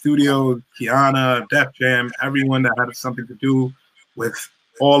 Quad Studio, Kiana, Def Jam, everyone that had something to do with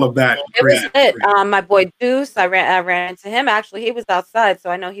all of that. It was lit. My boy Deuce, I ran into him. Actually, he was outside, so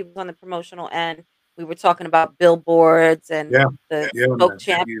I know he was on the promotional end. We were talking about billboards and the Smoke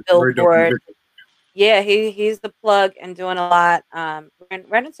Champ billboard. Yeah, he's the plug and doing a lot.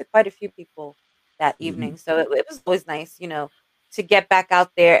 Ran into quite a few people that evening, so it was always nice, you know, to get back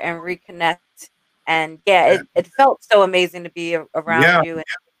out there and reconnect. And it felt so amazing to be around you and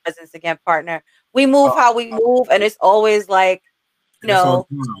your presence again, partner. We move how we move, and it's always like, you know,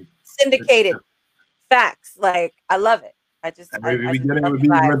 syndicated facts. Like, I love it. We're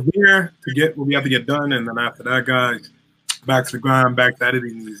here to get what we have to get done, and then after that, guys, back to the grind, back to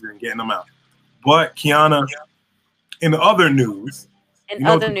editing these and getting them out. But Kiana, in other news,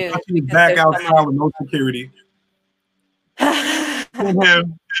 back outside with no security.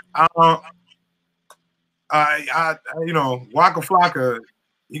 Him, you know, Waka Flocka,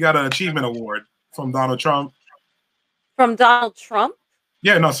 he got an achievement award from Donald Trump. From Donald Trump?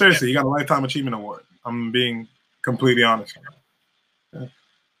 Yeah, no, seriously, he got a lifetime achievement award. I'm being completely honest.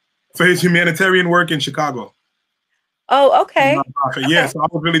 For his humanitarian work in Chicago. Oh, okay. Yeah, so I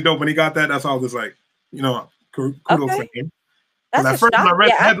was really dope when he got that. That's all I was like, you know, kudos to him. That's at first when I read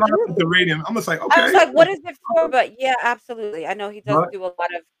the headline of the radio, I'm just like, okay. I was like, what is it for? But yeah, absolutely. I know he does do a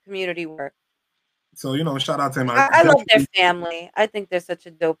lot of community work. So, you know, shout out to him. I love their family. I think they're such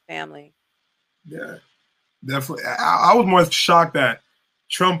a dope family. Yeah, definitely. I was more shocked that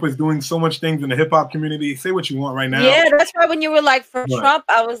Trump was doing so much things in the hip hop community. Say what you want right now. Yeah, that's why when you were like, for Trump,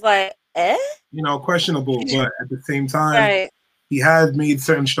 I was like, you know, questionable, but at the same time, he has made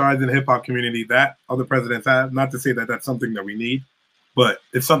certain strides in the hip hop community that other presidents have. Not to say that that's something that we need, but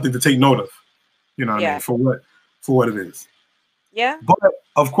it's something to take note of. You know what I mean? For what it is. Yeah. But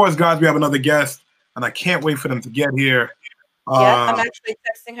of course, guys, we have another guest, and I can't wait for them to get here. I'm actually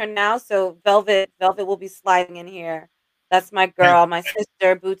texting her now, so Velvet will be sliding in here. That's my girl, my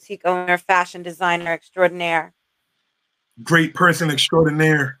sister, boutique owner, fashion designer extraordinaire. Great person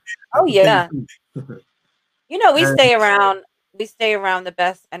extraordinaire. Oh yeah. You know, we stay around the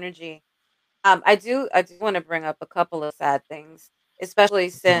best energy. I do want to bring up a couple of sad things, especially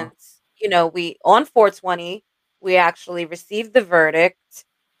since, you know, we on 420, we actually received the verdict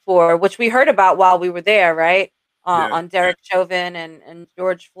for which we heard about while we were there, right? On Derek Chauvin and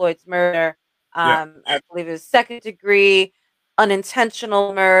George Floyd's murder. I believe it was second degree,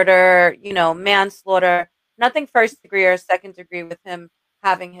 unintentional murder, you know, manslaughter, nothing first degree or second degree with him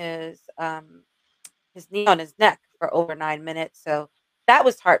having his knee on his neck for over 9 minutes. So that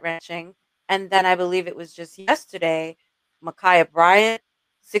was heart-wrenching. And then I believe it was just yesterday, Ma'Khia Bryant,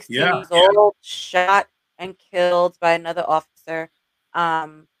 16 years old, shot and killed by another officer.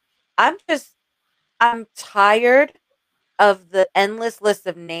 I'm tired of the endless list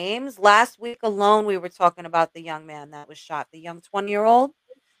of names. Last week alone, we were talking about the young man that was shot, the young 20-year-old.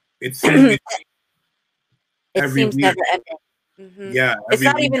 It seems never ending. Mm-hmm. Yeah, it's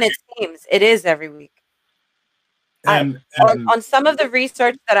not even it seems. It is every week. On some of the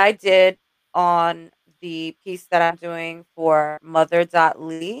research that I did on the piece that I'm doing for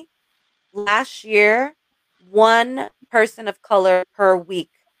Mother.ly, last year, one person of color per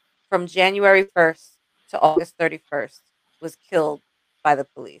week from January 1st to August 31st was killed by the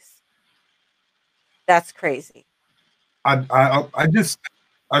police. That's crazy. I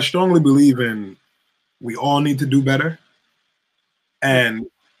strongly believe in we all need to do better. And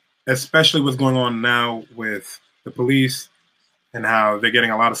especially what's going on now with the police and how they're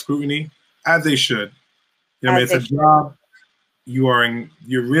getting a lot of scrutiny, as they should. You know, it's a job. You're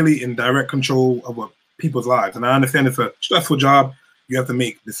really in direct control of what people's lives. And I understand it's a stressful job. You have to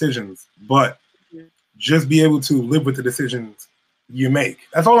make decisions, but just be able to live with the decisions you make.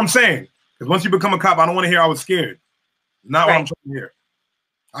 That's all I'm saying. Because once you become a cop, I don't want to hear I was scared. Not what I'm trying to hear.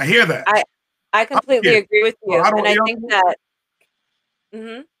 I hear that. I completely agree with you. And I think that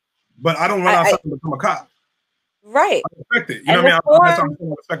but I don't run outside to become a cop. Right. I respect it. You know what I mean?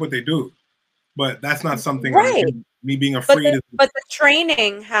 I respect what they do. But that's not something me being afraid. But the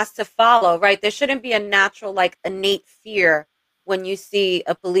training has to follow, right? There shouldn't be a natural, like, innate fear when you see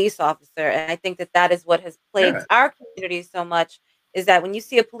a police officer. And I think that is what has plagued our community so much, is that when you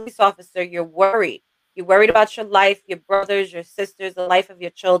see a police officer, you're worried. You're worried about your life, your brothers, your sisters, the life of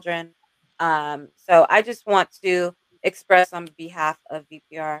your children. So I just want to express on behalf of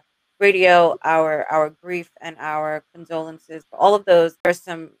VPR, Radio our grief and our condolences for all of those. There's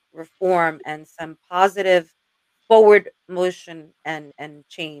some reform and some positive forward motion and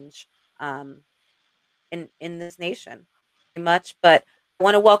change um, in this nation very much. But I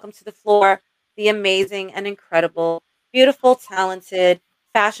want to welcome to the floor the amazing and incredible, beautiful, talented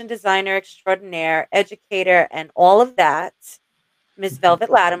fashion designer extraordinaire, educator, and all of that, Miss Velvet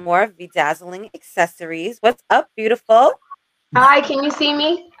Lattimore of Bedazzling Accessories. What's up, beautiful? Hi, can you see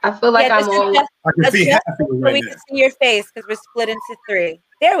me? I feel like I'm all. I can see half of it right we now. can see your face because we're split into three.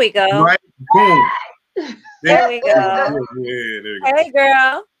 There we go. Right? Boom. There we go. Yeah, there you go. Hey,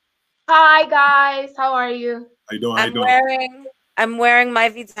 girl. Hi, guys. How are you? How you doing? How you doing? I'm wearing my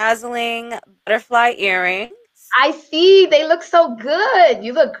Bedazzling butterfly earrings. I see. They look so good.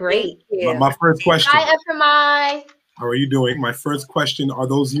 You look great. Thank you. My first question. Hi, FMI. How are you doing? My first question, are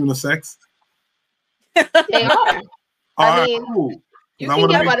those unisex? They are. I mean, cool. You can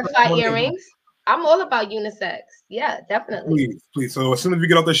get butterfly earrings. I'm all about unisex. Yeah, definitely. Please. So as soon as we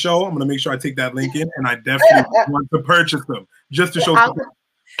get off the show, I'm gonna make sure I take that link in, and I definitely want to purchase them just to show.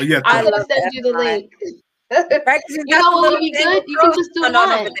 Yeah, I'm gonna send you the link. Right? You know what would be good? You can just do one.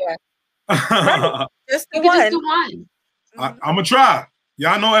 Right. Just you can just do one. I'm gonna try.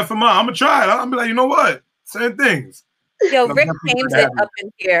 Y'all know FMI. I'm gonna try it. I'm gonna be like, you know what? Same things. Yo, Rick names it up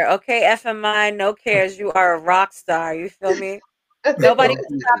in here. Okay, FMI, no cares. You are a rock star. You feel me? Nobody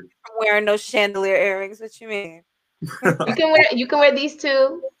can stop you from wearing those chandelier earrings. What you mean? You can wear these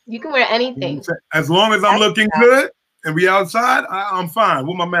too. You can wear anything. As long as I'm looking good and we outside, I'm fine.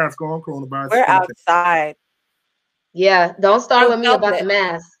 With my mask on, coronavirus. We're outside. Yeah, don't start with me about the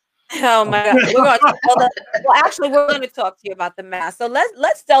mask. Oh my God. We're going to talk to you about the mask. So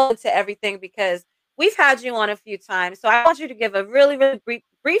let's delve into everything because we've had you on a few times. So I want you to give a really, really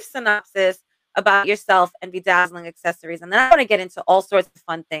brief synopsis about yourself and Bedazzling Accessories. And then I want to get into all sorts of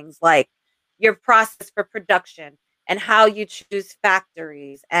fun things like your process for production and how you choose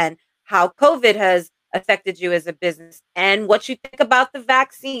factories and how COVID has affected you as a business and what you think about the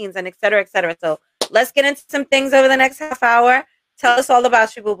vaccines and et cetera, et cetera. So let's get into some things over the next half hour. Tell us all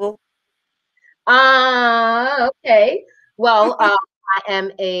about you, boo-boo. Okay. Well, I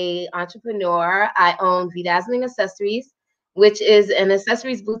am an entrepreneur. I own Bedazzling Accessories, which is an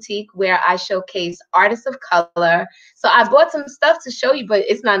accessories boutique where I showcase artists of color. So I bought some stuff to show you, but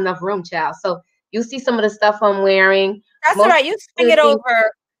it's not enough room, child. So you'll see some of the stuff I'm wearing. That's all right. You swing it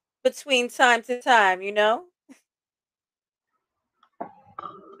over between time to time, you know?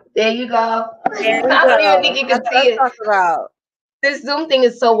 There you go. There we I don't go. even think you can see it. Talk about. This Zoom thing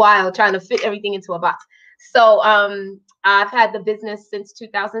is so wild, trying to fit everything into a box. So I've had the business since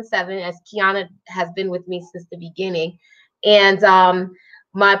 2007, as Kiana has been with me since the beginning. And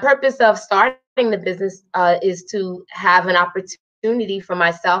my purpose of starting the business is to have an opportunity for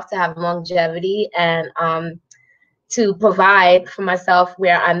myself to have longevity and to provide for myself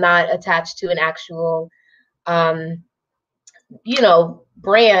where I'm not attached to an actual,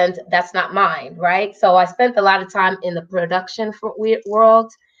 brand that's not mine, right? So I spent a lot of time in the production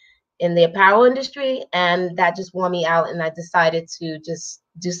world, in the apparel industry, and that just wore me out, and I decided to just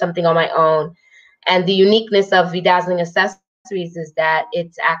do something on my own. And the uniqueness of Bedazzling Accessories is that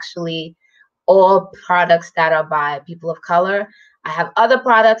it's actually all products that are by people of color. I have other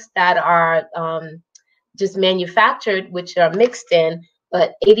products that are just manufactured, which are mixed in,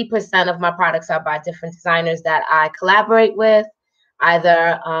 but 80% of my products are by different designers that I collaborate with.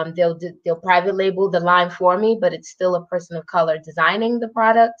 Either they'll private label the line for me, but it's still a person of color designing the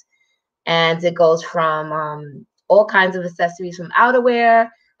product. And it goes from all kinds of accessories, from outerwear.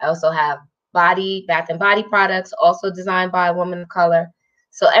 I also have bath and body products, also designed by a woman of color.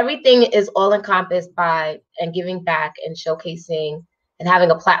 So everything is all encompassed by and giving back and showcasing and having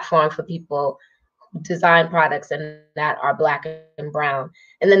a platform for people who design products and that are Black and brown.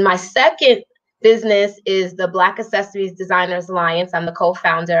 And then my second business is the Black Accessories Designers Alliance. I'm the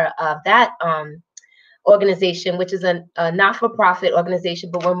co-founder of that organization, which is a not-for-profit organization,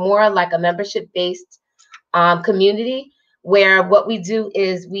 but we're more like a membership-based community where what we do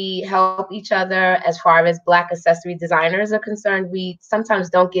is we help each other as far as Black accessory designers are concerned. We sometimes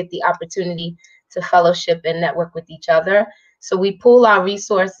don't get the opportunity to fellowship and network with each other. So we pool our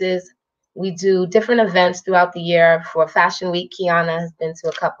resources. We do different events throughout the year. For Fashion Week, Kiana has been to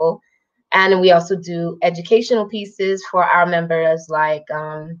a couple. And we also do educational pieces for our members, like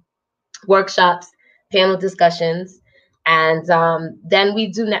workshops, panel discussions, and then we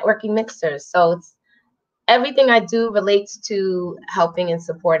do networking mixers. So it's everything I do relates to helping and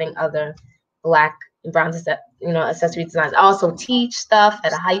supporting other Black and brown accessory designers. I also teach stuff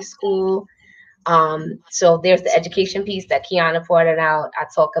at a high school. So there's the education piece that Kiana pointed out. I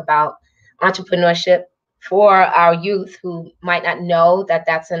talk about entrepreneurship for our youth who might not know that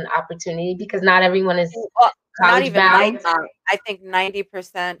that's an opportunity, because not everyone is not even bound. like that. I think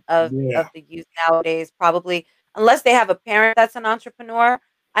 90% of the youth nowadays probably, unless they have a parent that's an entrepreneur,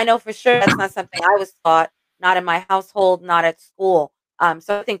 I know for sure that's not something I was taught, not in my household, not at school.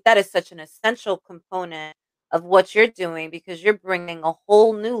 So I think that is such an essential component of what you're doing, because you're bringing a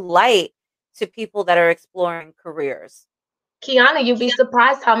whole new light to people that are exploring careers. Kiana, you'd be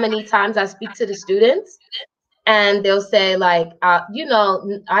surprised how many times I speak to the students and they'll say like, you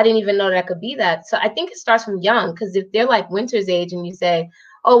know, I didn't even know that could be that. So I think it starts from young, because if they're like Winter's age and you say,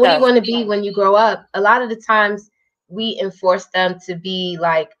 oh, what do you want to be when you grow up? A lot of the times we enforce them to be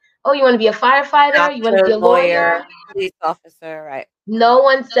like, oh, you want to be a firefighter? Doctor, you want to be a lawyer? Police officer, right? No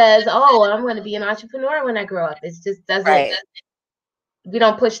one says, oh, I'm going to be an entrepreneur when I grow up. It just doesn't, we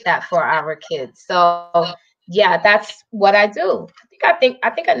don't push that for our kids. So yeah, that's what I do. I think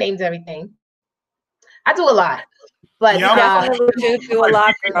I named everything. I do a lot, but you definitely do a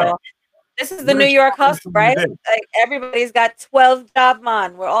lot, girl. This is the New York hustle, right? Like everybody's got 12 job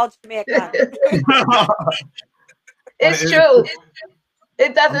man. We're all Jamaican. It's true.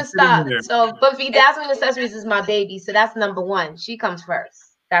 It doesn't stop. So, but V-Dazzling Accessories is my baby, so that's number one. She comes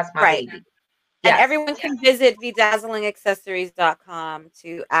first. That's my baby. And everyone can visit vdazzingaccessories.com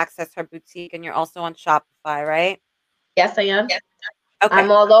to access her boutique, and you're also on Shopify, right? Yes, I am. Okay.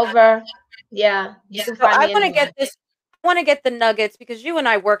 I'm all over. Yeah. You can find me. I want to get this. I want to get the nuggets, because you and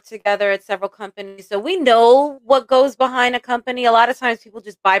I work together at several companies, so we know what goes behind a company. A lot of times people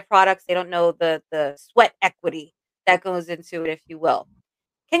just buy products. They don't know the sweat equity that goes into it, if you will.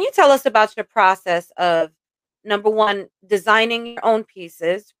 Can you tell us about your process of, number one, designing your own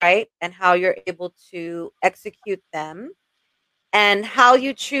pieces, right? And how you're able to execute them, and how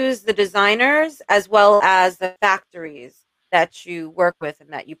you choose the designers as well as the factories that you work with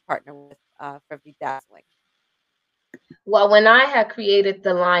and that you partner with for V-Dazzling? Well, when I had created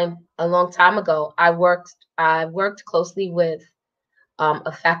the line a long time ago, I worked closely with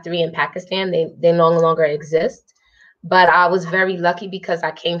a factory in Pakistan. They no longer exist. But I was very lucky because I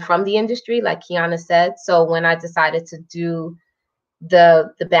came from the industry, like Kiana said. So when I decided to do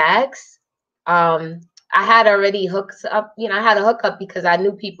the bags, I had already hooked up, you know, I had a hookup because I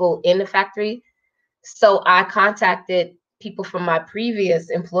knew people in the factory. So I contacted people from my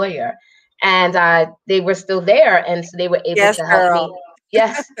previous employer, and they were still there. And so they were able to help me.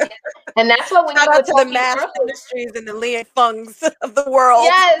 Yes. And that's what when shout you out to the Mass Industries and the Lee Fungs of the world.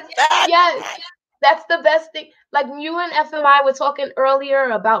 Yes. Yes. That's the best thing. Like you and FMI were talking earlier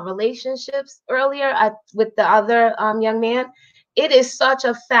about relationships earlier with the other young man. It is such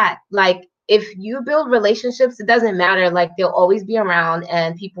a fact. Like if you build relationships, it doesn't matter. Like they'll always be around,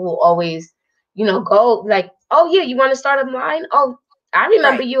 and people will always, you know, go like, oh yeah, you want to start a line? Oh, I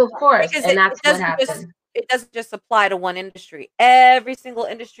remember you, of course. Because and that's what happened. It doesn't just apply to one industry. Every single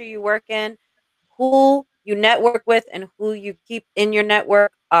industry you work in, who you network with and who you keep in your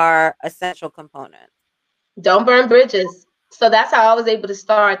network are essential components. Don't burn bridges. So that's how I was able to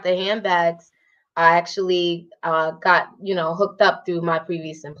start the handbags. I actually got, you know, hooked up through my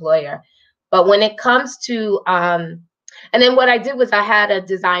previous employer. But when it comes to, and then what I did was I had a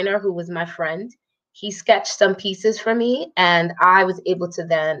designer who was my friend. He sketched some pieces for me, and I was able to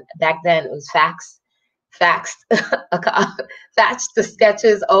then, back then it was faxed the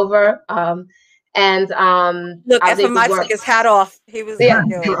sketches over. And look, FMI took his hat off. He was like,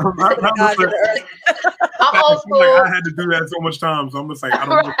 yo, I'm old school. Like, I had to do that so much times. So I'm just like, I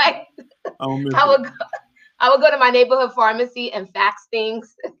don't right. I would go to my neighborhood pharmacy and fax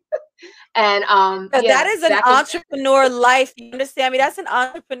things. And that is an entrepreneur life. You understand me? That's an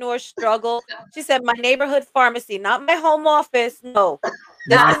entrepreneur struggle. She said, my neighborhood pharmacy, not my home office. No.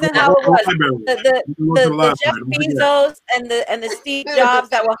 This isn't how it was. The Jeff Bezos and the Steve Jobs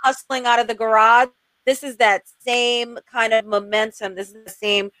that were hustling out of the garage. This is that same kind of momentum. This is the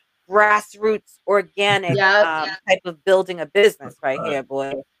same grassroots, organic type of building a business right here,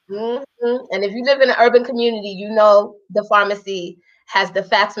 boy. Mm-hmm. And if you live in an urban community, you know the pharmacy has the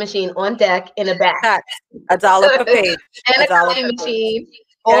fax machine on deck in the back. $1 per page. And a copy machine.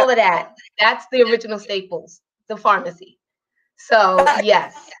 All of that. That's the original staples, the pharmacy. So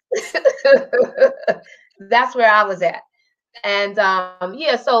yes, that's where I was at. And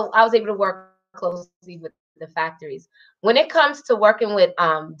yeah, so I was able to work closely with the factories. When it comes to working with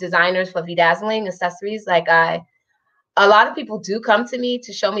designers for V-Dazzling Accessories, like a lot of people do come to me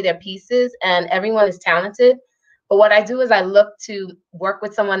to show me their pieces, and everyone is talented. But what I do is I look to work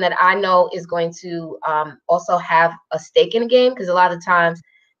with someone that I know is going to also have a stake in the game, because a lot of times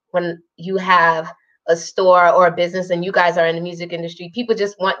when you have a store or a business and you guys are in the music industry, people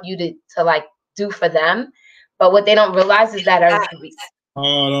just want you to like do for them. But what they don't realize is that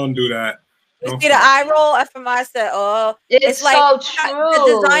oh, don't do that. You see the eye roll? FMI said, "Oh, it's like so true.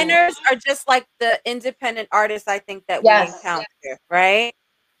 The designers are just like the independent artists. I think that we encounter, right?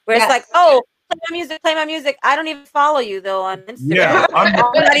 Where it's like, oh, play my music. I don't even follow you though on Instagram. Yeah, I'm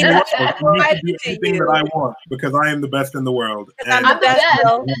not even you can do anything that I want because I am the best in the world. I'm the best.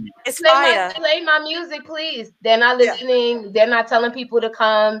 It's play my music, please. They're not listening. Yeah. They're not telling people to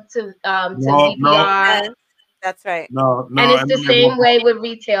come to VPR. No. That's right. No, and it's the same way with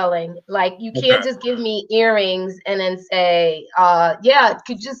retailing. Like you can't just give me earrings and then say,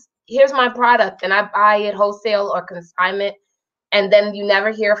 here's my product and I buy it wholesale or consignment, and then you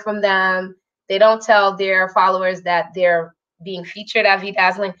never hear from them. They don't tell their followers that they're being featured at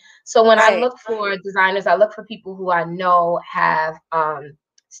VDazzling. So when I look for designers, I look for people who I know have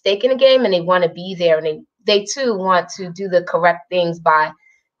stake in the game and they want to be there, and they too want to do the correct things by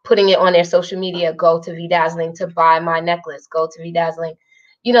putting it on their social media. Go to VDazzling to buy my necklace. Go to VDazzling.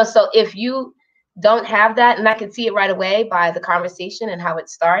 So if you don't have that, and I can see it right away by the conversation and how it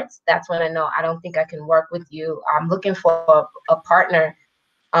starts, that's when I know I don't think I can work with you. I'm looking for a partner.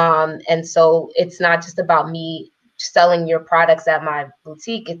 And so it's not just about me selling your products at my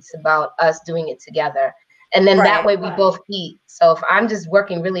boutique. It's about us doing it together. And then that way we both eat. So if I'm just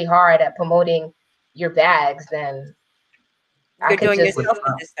working really hard at promoting your bags, then you're doing yourself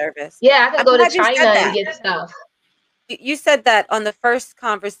a disservice. Yeah, I could go to China and get stuff. You said that on the first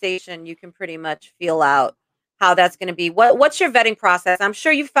conversation, you can pretty much feel out how that's going to be. What's your vetting process? I'm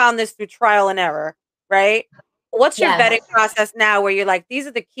sure you found this through trial and error, right? What's your vetting process now where you're like, these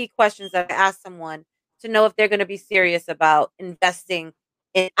are the key questions that I ask someone to know if they're going to be serious about investing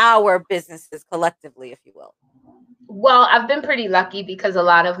in our businesses collectively, if you will? Well, I've been pretty lucky because a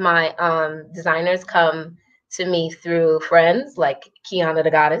lot of my designers come to me through friends like Kiana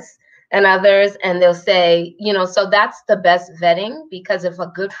the Goddess and others, and they'll say, so that's the best vetting, because if a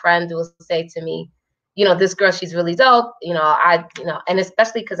good friend will say to me, this girl, she's really dope, and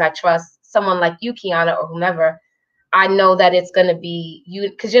especially because I trust someone like you, Kiana, or whomever, I know that it's going to be you,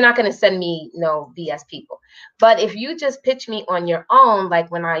 because you're not going to send me no BS people. But if you just pitch me on your own,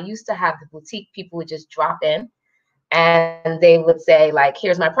 like when I used to have the boutique, people would just drop in and they would say like,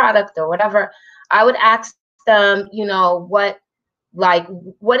 here's my product or whatever. I would ask them, what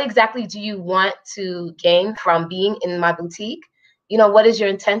exactly do you want to gain from being in my boutique? What is your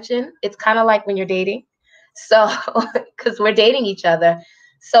intention? It's kind of like when you're dating. So, because we're dating each other.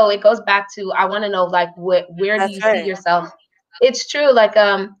 So it goes back to, I want to know, like, where do you see yourself? It's true. Like,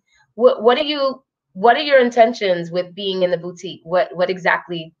 what are your intentions with being in the boutique? What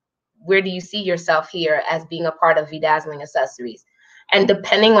exactly, where do you see yourself here as being a part of VDazzling Accessories? And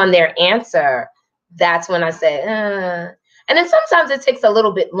depending on their answer, that's when I say, and then sometimes it takes a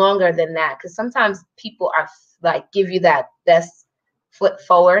little bit longer than that, because sometimes people are like, give you that best foot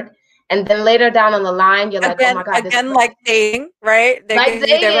forward. And then later down on the line, you're like, oh my God. Again, like dating, right? They're like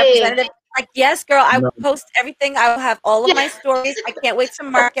dating. Their representative. Like, yes, girl, I will post everything. I will have all of my stories. I can't wait to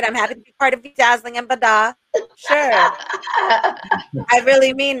market. I'm happy to be part of VDazzling and Bada. Sure. I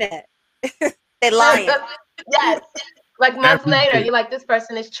really mean it. They're lying. Yes. Like months later, you're like, this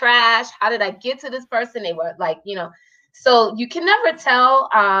person is trash. How did I get to this person? They were like, so you can never tell.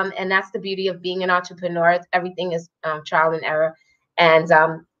 And that's the beauty of being an entrepreneur. Everything is trial and error. And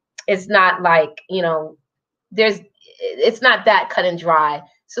it's not like, it's not that cut and dry.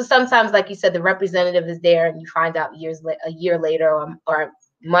 So sometimes, like you said, the representative is there and you find out a year later or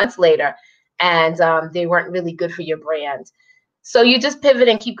months later, and they weren't really good for your brand. So you just pivot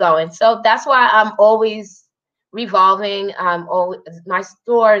and keep going. So that's why I'm always revolving. My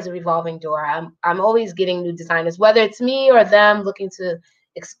store is a revolving door. I'm always getting new designers, whether it's me or them looking to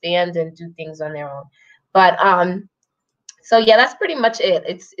expand and do things on their own. But so yeah, that's pretty much it.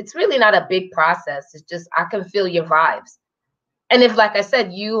 It's really not a big process. It's just I can feel your vibes. And if, like I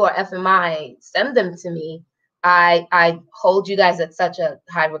said, you or FMI send them to me, I hold you guys at such a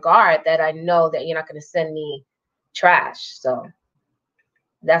high regard that I know that you're not going to send me trash. So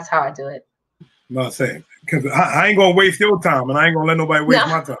that's how I do it. No, saying, because I ain't gonna waste your time, and I ain't gonna let nobody waste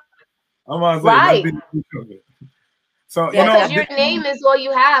my time. I'm gonna say, right. So your name is all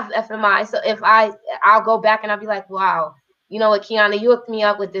you have, FMI. So if I'll go back and I'll be like, wow, you know what, Kiana, you hooked me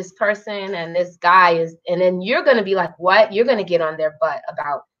up with this person and this guy is, and then you're gonna be like, what? You're gonna get on their butt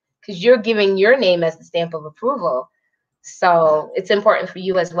about, because you're giving your name as the stamp of approval. So it's important for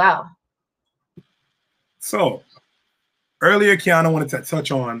you as well. So earlier, Kiana wanted to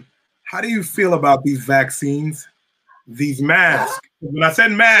touch on, how do you feel about these vaccines, these masks, When I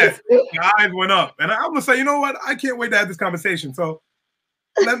said mask, your eyes went up. And I'm going to say, you know what? I can't wait to have this conversation. So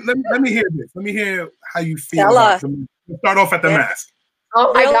let me hear this. Let me hear how you feel. Let's start off at the mask.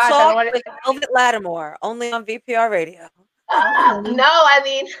 Oh my gosh. Talk with Velvet Lattimore, only on VPR Radio. No, I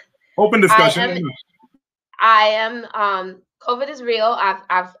mean, open discussion. I am COVID is real.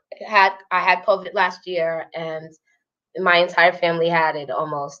 I had COVID last year, and my entire family had it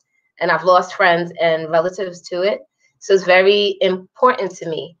almost. And I've lost friends and relatives to it. So it's very important to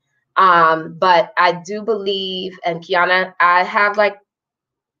me. But I do believe, and Kiana, I have like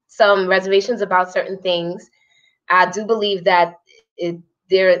some reservations about certain things. I do believe that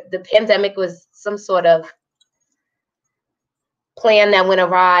the pandemic was some sort of plan that went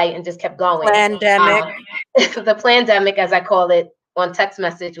awry and just kept going. Pandemic. The pandemic, as I call it on text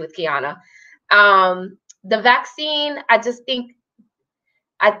message with Kiana. The vaccine, I think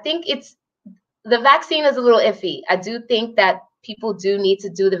the vaccine is a little iffy. I do think that people do need to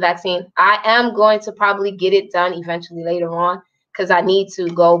do the vaccine. I am going to probably get it done eventually later on because I need to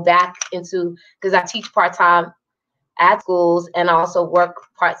go back because I teach part-time at schools and I also work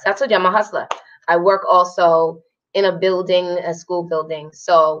that's what I'm a hustler. I work also in a school building.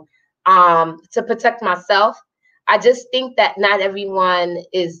 So to protect myself, I just think that not everyone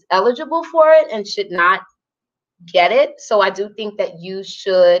is eligible for it and should not get it. So I do think that you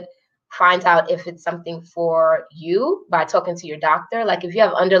should find out if it's something for you by talking to your doctor. Like if you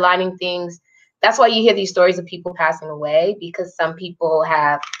have underlying things, that's why you hear these stories of people passing away, because some people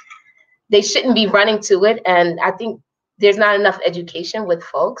they shouldn't be running to it. And I think there's not enough education with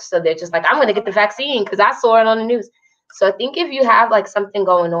folks. So they're just like, I'm going to get the vaccine because I saw it on the news. So I think if you have like something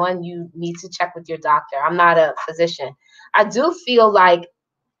going on, you need to check with your doctor. I'm not a physician. I do feel like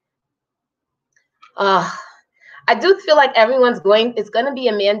it's going to be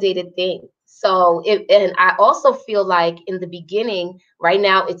a mandated thing. So and I also feel like in the beginning, right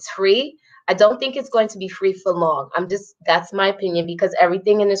now it's free. I don't think it's going to be free for long. That's my opinion, because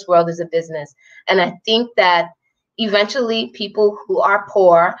everything in this world is a business. And I think that eventually people who are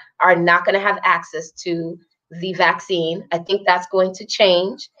poor are not going to have access to the vaccine. I think that's going to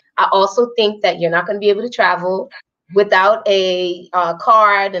change. I also think that you're not going to be able to travel without a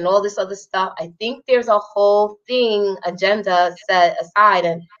card and all this other stuff. I think there's a whole agenda set aside,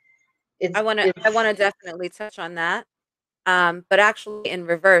 and I want to definitely touch on that, but actually in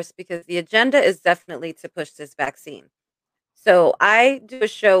reverse, because the agenda is definitely to push this vaccine. So I do a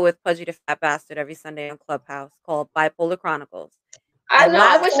show with Pudgy the Fat Bastard every Sunday on Clubhouse called Bipolar Chronicles. I know.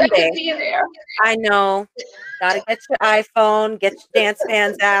 I wish I could be there. I know. Gotta get your iPhone, get your Dance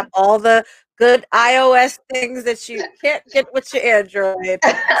Fans app, all the good iOS things that you can't get with your Android.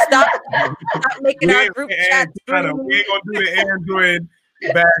 Stop making our group chat. We ain't gonna do the Android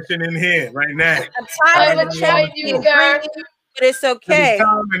bashing in here right now. I'm trying you, girl. But it's okay.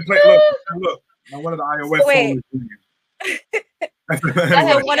 Look. Now one of the iOS phones.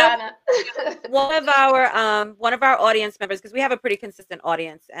 One of our audience members, because we have a pretty consistent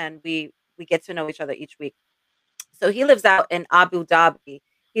audience and we get to know each other each week. So he lives out in Abu Dhabi.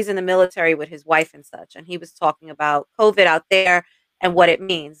 He's in the military with his wife and such, and he was talking about COVID out there and what it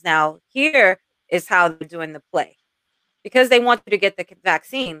means. Now here is how they're doing the play, because they want you to get the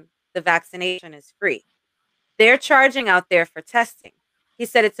vaccine. The vaccination is free. They're charging out there for testing. He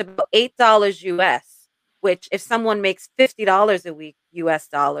said it's about $8 US. Which if someone makes $50 a week US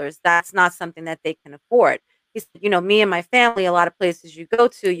dollars, that's not something that they can afford. He said, me and my family, a lot of places you go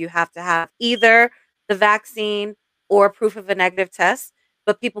to, you have to have either the vaccine or proof of a negative test,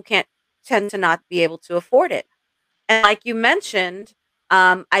 but people tend to not be able to afford it. And like you mentioned,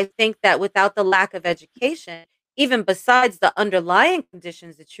 I think that without the lack of education, even besides the underlying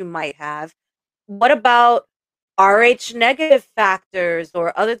conditions that you might have, what about Rh negative factors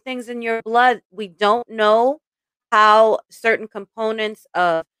or other things in your blood? We don't know how certain components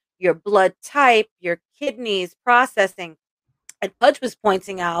of your blood type, your kidneys processing. And Pudge was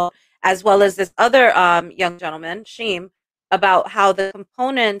pointing out, as well as this other young gentleman, Sheem, about how the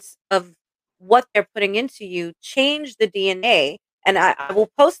components of what they're putting into you change the DNA. And I will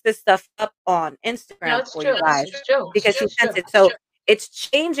post this stuff up on Instagram for you guys because he sent it. So it's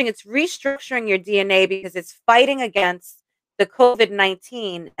changing, it's restructuring your DNA because it's fighting against the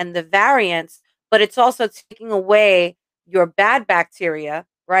COVID-19 and the variants, but it's also taking away your bad bacteria,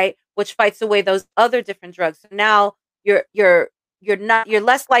 right? Which fights away those other different drugs. So now you're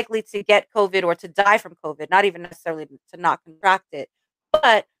less likely to get COVID or to die from COVID, not even necessarily to not contract it,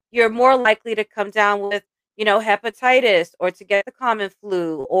 but you're more likely to come down with, hepatitis or to get the common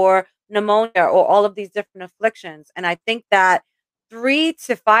flu or pneumonia or all of these different afflictions. And I think that 3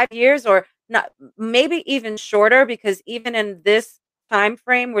 to 5 years, or not, maybe even shorter, because even in this time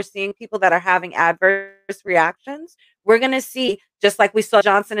frame, we're seeing people that are having adverse reactions. We're going to see, just like we saw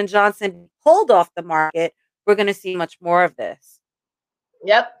Johnson & Johnson pulled off the market, we're going to see much more of this.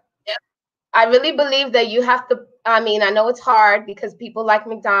 Yep. I really believe that you have to, I mean, I know it's hard because people like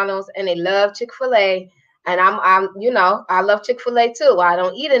McDonald's and they love Chick-fil-A. And I'm, you know, I love Chick-fil-A too. I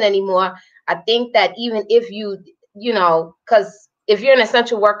don't eat it anymore. I think that even if you know, because if you're an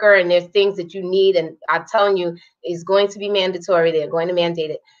essential worker and there's things that you need, and I'm telling you, it's going to be mandatory. They're going to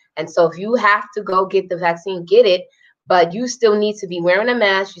mandate it. And so if you have to go get the vaccine, get it. But you still need to be wearing a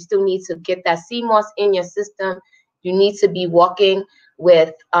mask. You still need to get that CMOS in your system. You need to be walking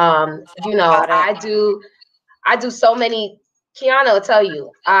with, you know, I do so many. Kiana will tell you.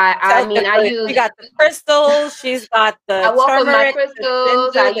 I mean, I use. She got the crystals. She's got the. I walk with my turmeric,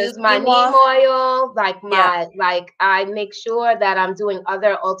 crystals. I use my neem oil. Like I make sure that I'm doing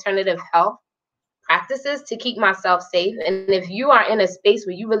other alternative health practices to keep myself safe. And if you are in a space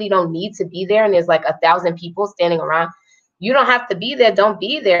where you really don't need to be there, and there's like 1,000 people standing around, you don't have to be there. Don't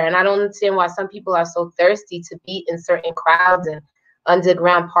be there. And I don't understand why some people are so thirsty to be in certain crowds and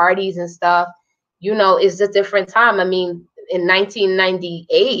underground parties and stuff. You know, it's a different time. I mean, in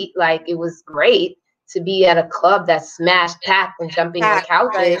 1998, like, it was great to be at a club that smashed, packed, and jumping on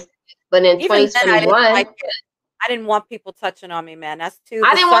couches. Right. But in 2021, I didn't want people touching on me, man. That's too.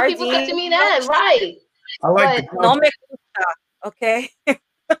 I didn't want people touching me then, right? I like no make okay.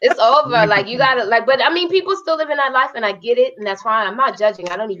 It's over. Like, you gotta, like, but I mean, people still living that life, and I get it, and that's fine. I'm not judging.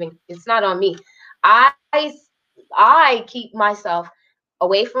 I don't even. It's not on me. I keep myself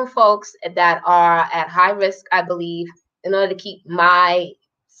away from folks that are at high risk, I believe, in order to keep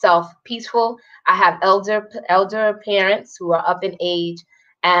myself peaceful. I have elder parents who are up in age,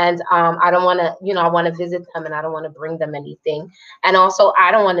 and I don't want to, you know, I want to visit them, and I don't want to bring them anything. And also,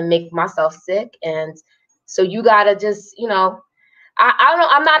 I don't want to make myself sick. And so you got to just, you know, I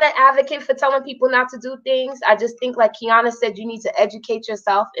don't, I'm not an advocate for telling people not to do things. I just think, like Kiana said, you need to educate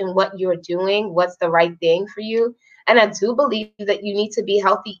yourself in what you're doing, what's the right thing for you. And I do believe that you need to be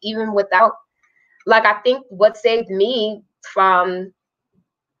healthy even without, like, I think what saved me from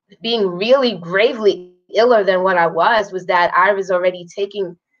being really gravely iller than what I was that I was already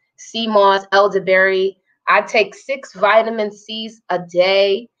taking CMOS, elderberry. I take 6 vitamin C's a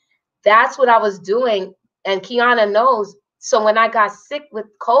day. That's what I was doing. And Kiana knows. So when I got sick with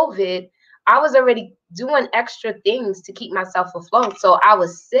COVID, I was already doing extra things to keep myself afloat. So I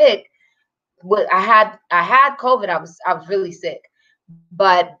was sick. I had COVID. I was really sick,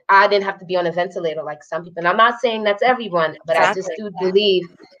 but I didn't have to be on a ventilator like some people. And I'm not saying that's everyone, but I just do believe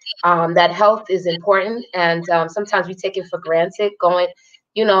that health is important. And sometimes we take it for granted, going,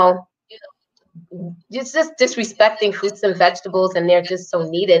 you know, just disrespecting fruits and vegetables, and they're just so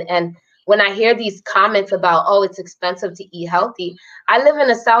needed. And when I hear these comments about, oh, it's expensive to eat healthy. I live in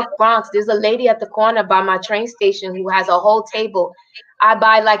the South Bronx. There's a lady at the corner by my train station who has a whole table. I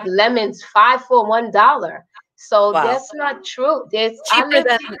buy like lemons 5 for $1. So that's not true. That's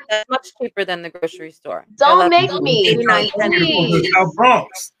much cheaper than the grocery store. Don't make me. Please. South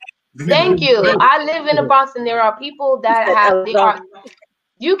Bronx. Thank you. I live in the Bronx, and there are people that have.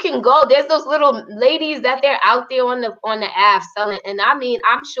 You can go. There's those little ladies that they're out there on the Ave selling. And I mean,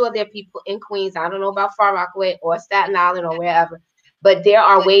 I'm sure there are people in Queens. I don't know about Far Rockaway or Staten Island or wherever, but there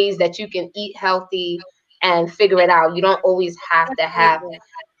are ways that you can eat healthy and figure it out. You don't always have to have it.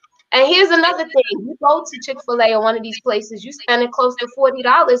 And here's another thing. You go to Chick-fil-A or one of these places, you spending close to $40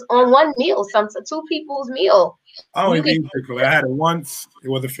 on one meal, two people's meal. I don't even eat Chick-fil-A. I had it once. It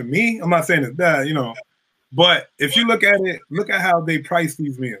wasn't for me. I'm not saying it's bad, you know. But if you look at it, look at how they price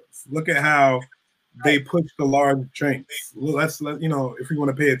these meals. Look at how they push the large drinks. You know, if we want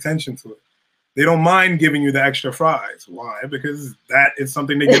to pay attention to it. They don't mind giving you the extra fries. Why? Because that is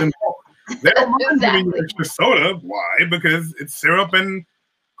something they get involved. They don't mind giving you extra soda. Why? Because it's syrup and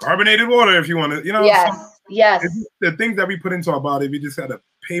carbonated water, if you want to, you know. Yes. The things that we put into our body, we just got to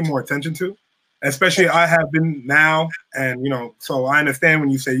pay more attention to. Especially I have been now, and, you know, so I understand when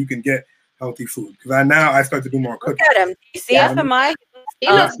you say you can get healthy food, because I start to do more cooking. Look at him. You see FMI? He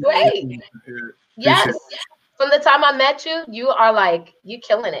looks great. Yes. From the time I met you, you are like, you're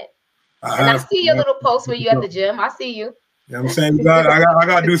killing it. And I see your little post where you at the gym. I see you. Yeah, I'm saying I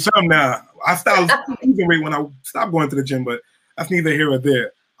got to do something now. I stopped losing weight when I stopped going to the gym, but that's neither here or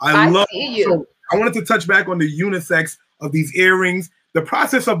there. I love you. So I wanted to touch back on the unisex of these earrings, the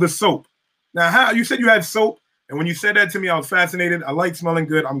process of the soap. Now, how you said you had soap. And when you said that to me, I was fascinated. I like smelling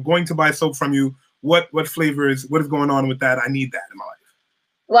good. I'm going to buy soap from you. What flavors? What is going on with that? I need that in my life.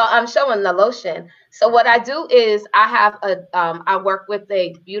 Well, I'm showing the lotion. So what I do is I have I work with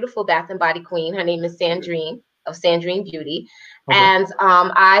a beautiful Bath and Body queen. Her name is Sandrine. of Sandrine Beauty. Okay. And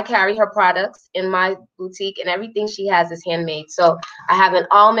I carry her products in my boutique, and everything she has is handmade. So I have an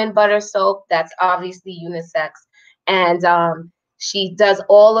almond butter soap that's obviously unisex. And she does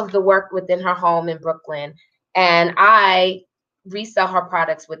all of the work within her home in Brooklyn. And I resell her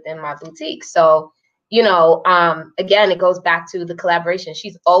products within my boutique. So, you know, again, it goes back to the collaboration.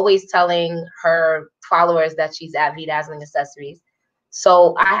 She's always telling her followers that she's at V-Dazzling Accessories.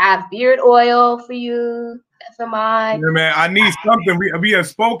 So I have beard oil for you, FMI. Yeah, man, I need something. We have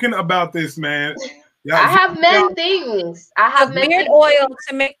spoken about this, man. Yeah, I have men things. I have men beard oil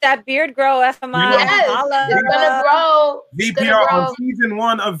to make that beard grow, FMI. Yes, it's gonna grow. VPR on season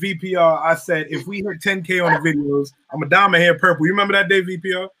 1 of VPR. I said if we hit 10K on the videos, I'm gonna dye my hair purple. You remember that day,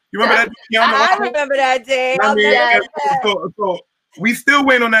 VPR? You remember that day? I remember that day. So we still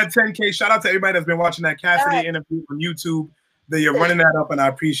waiting on that 10K. Shout out to everybody that's been watching that Cassidy interview on YouTube. That you're running that up, and I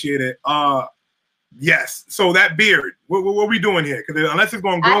appreciate it. Yes. So that beard, what are we doing here? Because unless it's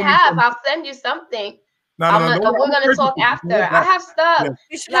going to grow, I'll send you something. No, we're gonna talk after. I have stuff. Yeah.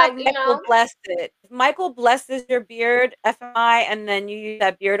 You should like Michael bless it. If Michael blesses your beard, FMI, and then you use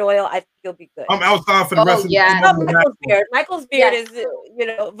that beard oil, I think you'll be good. I'm outside for the rest of the year. Michael's beard is, you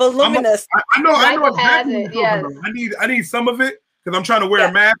know, voluminous. I know exactly what you're talking about. I need some of it because I'm trying to wear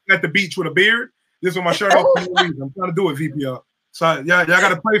a mask at the beach with a beard. This with my shirt off. I'm trying to do it, VPR. So y'all got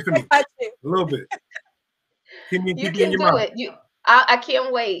to play for me a little bit. Keep me in your mind. I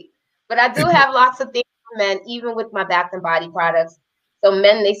can't wait. But I do have lots of things for men, even with my bath and body products. So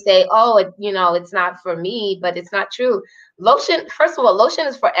men, they say, oh, you know, it's not for me, but it's not true. Lotion, first of all, lotion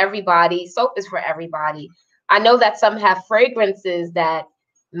is for everybody. Soap is for everybody. I know that some have fragrances that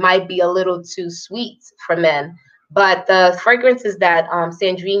might be a little too sweet for men. But the fragrances that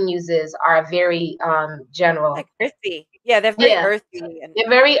Sandrine uses are very general. Like earthy. Yeah, they're very earthy. They're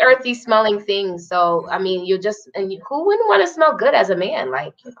very earthy smelling things. So, I mean, who wouldn't want to smell good as a man?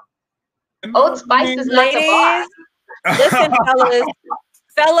 Like, you know, Old Spice is not the bar. Listen,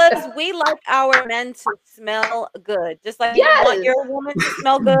 fellas, we like our men to smell good. Just like you want your woman to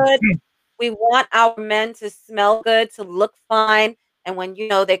smell good, we want our men to smell good, to look fine. And when, you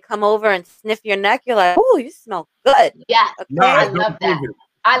know, they come over and sniff your neck, you're like, oh, you smell good. Yeah, okay? I love that.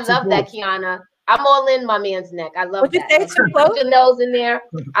 I love that, Kiana. I'm all in my man's neck. I love that. Would you say too close? Put your nose in there.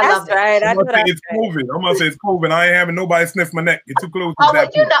 I love it. Right. I'm gonna say it's COVID. I'm gonna say it's COVID. I ain't having nobody sniff my neck. You're too close. Oh, well,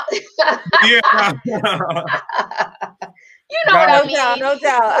 you know. Yeah. You know what I mean? No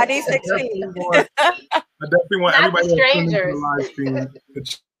doubt. I need 6 feet. I definitely want everybody strangers. To live stream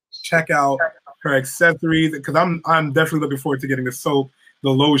to check out her accessories, because I'm definitely looking forward to getting the soap,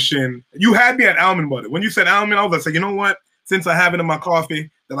 the lotion. You had me at almond butter. When you said almond, I was like, you know what? Since I have it in my coffee,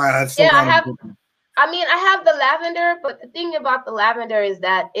 then I had soap. I mean, I have the lavender, but the thing about the lavender is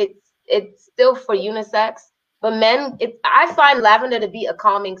that it's still for unisex. But men, I find lavender to be a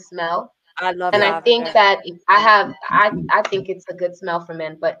calming smell. I love and lavender. I think that I think it's a good smell for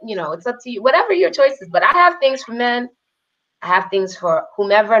men. But you know, it's up to you. Whatever your choice is. But I have things for men. I have things for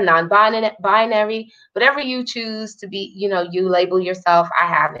whomever, non-binary, whatever you choose to be, you know, you label yourself, I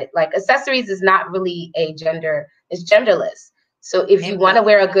have it. Like accessories is not really a gender, it's genderless. So if you want to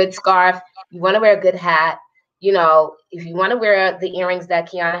wear a good scarf, you want to wear a good hat, you know, if you want to wear the earrings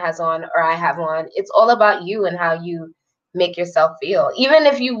that Kiana has on or I have on, it's all about you and how you make yourself feel. Even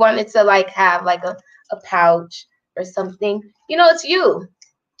if you wanted to like have like a pouch or something, you know, it's you.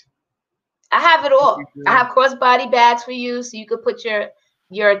 I have it all. I have crossbody bags for you, so you could put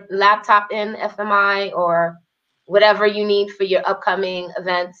your laptop in, FMI, or whatever you need for your upcoming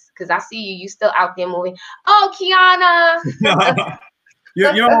events. Because I see you still out there moving. Oh, Kiana.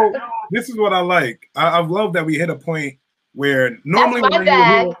 You know, this is what I like. I love that we hit a point where normally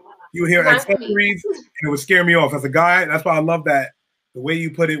when you hear accessories, and it would scare me off as a guy. That's why I love that the way you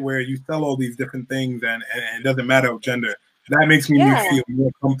put it, where you sell all these different things and it doesn't matter of gender. That makes me feel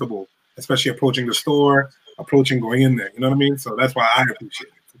more comfortable, especially approaching the store, going in there. You know what I mean? So that's why I appreciate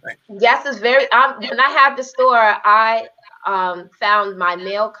it. So thank you. Yes, it's very. When I had the store, I found my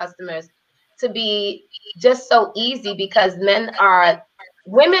male customers to be just so easy because women are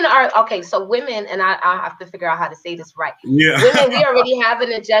okay. So women, and I have to figure out how to say this right. Yeah. Women, we already have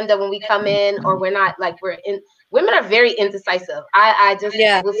an agenda when we come in, or we're not like we're in. Women are very indecisive. I just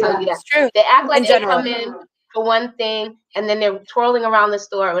will tell you that. It's true. They act like they come in for one thing and then they're twirling around the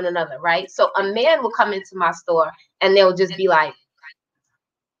store with another, right? So a man will come into my store and they'll just be like,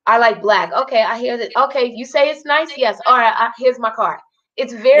 I like black. Okay, I hear that. Okay, you say it's nice? Yes. All right, here's my card.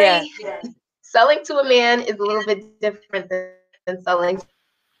 It's very, selling to a man is a little bit different than selling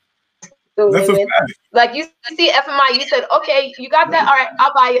to That's a women. fact. Like you see FMI, you said, okay, you got that? All right,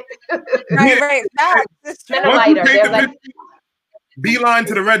 I'll buy it. Right. Men are lighter. They're like, beeline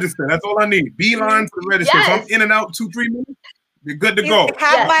to the register. That's all I need. Beeline to the register. Yes. If I'm in and out 2-3 minutes, you're good to go.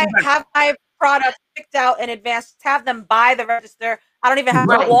 Like, have my products picked out in advance. Have them buy the register. I don't even have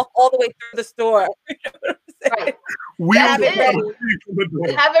to walk all the way through the store. Right. Have it ready.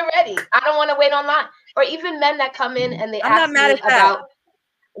 Have it ready. I don't want to wait online. Or even men that come in and they ask me about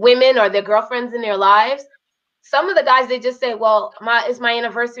women or their girlfriends in their lives. Some of the guys, they just say, well, it's my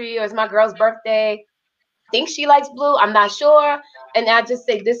anniversary or it's my girl's birthday. I think she likes blue. I'm not sure. And I just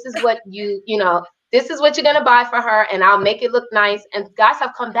say, this is what this is what you're going to buy for her. And I'll make it look nice. And guys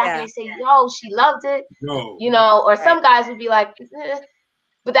have come back and they say, yo, she loved it. Or some guys would be like,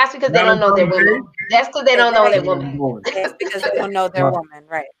 but that's because they don't know their woman. That's because they don't know their woman. That's because they don't know their woman.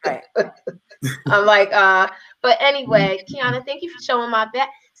 Right. I'm like, but anyway, Kiana, thank you for showing my bag.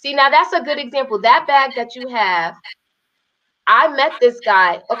 See, now that's a good example. That bag that you have, I met this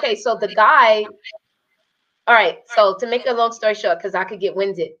guy. Okay, so the guy, all right, so to make a long story short, because I could get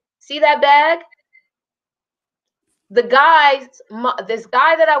winded. See that bag? This guy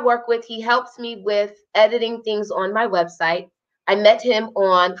that I work with, he helps me with editing things on my website. I met him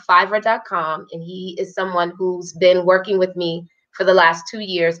on Fiverr.com, and he is someone who's been working with me for the last 2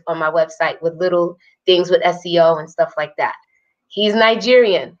 years on my website with little things with SEO and stuff like that. He's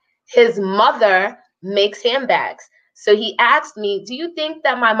Nigerian. His mother makes handbags. So he asked me, do you think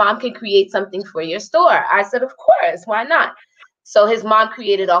that my mom can create something for your store? I said, of course, why not? So his mom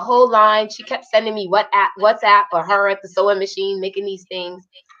created a whole line. She kept sending me WhatsApp or her at the sewing machine making these things.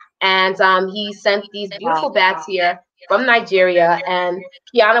 And he sent these beautiful bags here from Nigeria. And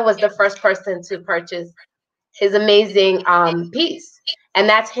Kiana was the first person to purchase his amazing piece. And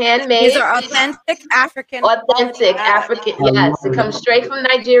that's handmade. These are authentic African. Authentic African, yes. It comes straight from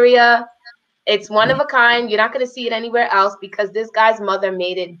Nigeria. It's one of a kind. You're not going to see it anywhere else because this guy's mother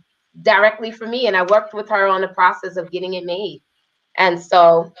made it directly for me. And I worked with her on the process of getting it made. And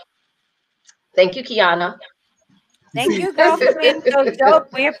so, thank you, Kiana. Thank you, girl, for being so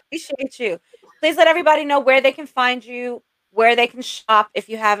dope. We appreciate you. Please let everybody know where they can find you, where they can shop. If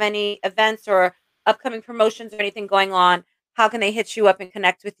you have any events or upcoming promotions or anything going on, how can they hit you up and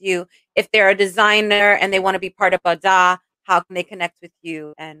connect with you? If they're a designer and they want to be part of Bada, how can they connect with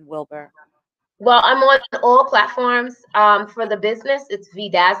you and Wilbur? Well, I'm on all platforms. For the business, it's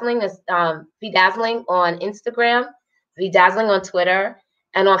VDazzling. It's VDazzling on Instagram, VDazzling on Twitter,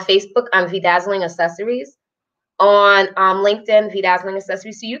 and on Facebook, I'm VDazzling Accessories. On LinkedIn, VDazzling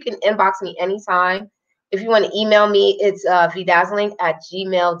Accessories. So you can inbox me anytime. If you want to email me, it's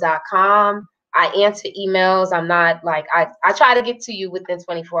vdazzling@gmail.com. I answer emails. I'm not like, I try to get to you within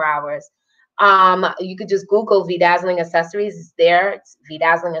 24 hours. You could just Google VDazzling Accessories. It's there. It's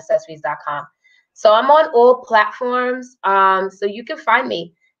vdazzlingaccessories.com. So I'm on all platforms. So you can find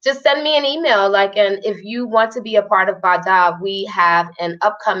me. Just send me an email. And if you want to be a part of Bada, we have an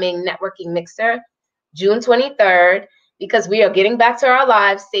upcoming networking mixer, June 23rd, because we are getting back to our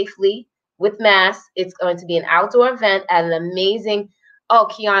lives safely with masks. It's going to be an outdoor event at an amazing. Oh,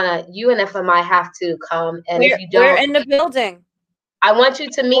 Kiana, you and FMI have to come. And if you don't, we're in the building. I want you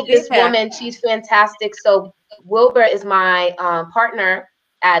to meet this woman. She's fantastic. So Wilbur is my partner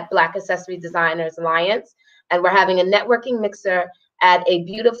at Black Accessory Designers Alliance. And we're having a networking mixer at a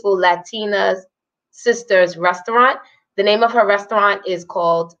beautiful Latina sisters restaurant. The name of her restaurant is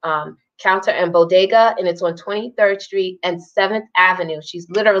called Counter and Bodega, and it's on 23rd Street and 7th Avenue. She's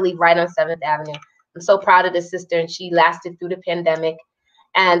literally right on 7th Avenue. I'm so proud of this sister, and she lasted through the pandemic.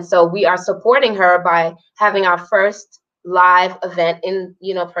 And so we are supporting her by having our first live event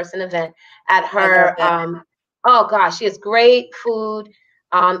person event at her. Oh gosh, she has great food.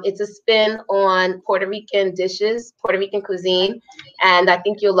 It's a spin on Puerto Rican dishes, Puerto Rican cuisine, and I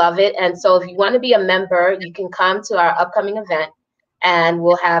think you'll love it. And so if you want to be a member, you can come to our upcoming event and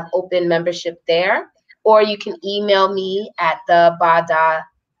we'll have open membership there. Or you can email me at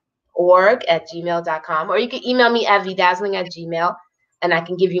thebada.org@gmail.com, or you can email me at vdazzling@gmail, and I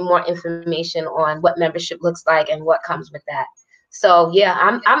can give you more information on what membership looks like and what comes with that. So yeah,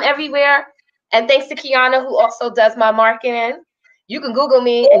 I'm everywhere. And thanks to Kiana, who also does my marketing. You can Google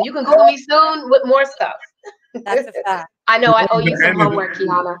me, and you can Google me soon with more stuff. That's a fact. I know I owe you some homework,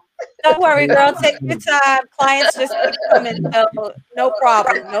 Kiana. Don't worry, girl. Take your time. Clients just keep coming. So no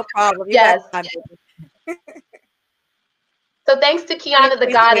problem. No problem. Yes. So thanks to Kiana the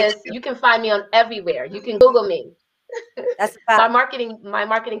Goddess, you can find me on everywhere. You can Google me. That's a fact. My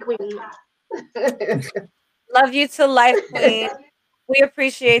marketing queen. Love you to life, queen. We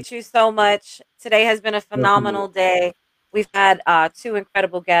appreciate you so much. Today has been a phenomenal day. We've had 2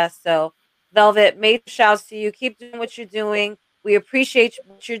 incredible guests. So Velvet, major shouts to you. Keep doing what you're doing. We appreciate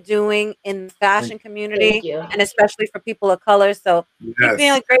what you're doing in the fashion community and especially for people of color. So keep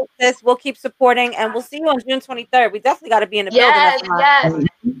feeling great, sis. We'll keep supporting and we'll see you on June 23rd. We definitely got to be in the building. Yes.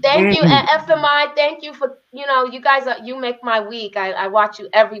 Thank you. And FMI, thank you for, you guys, you make my week. I watch you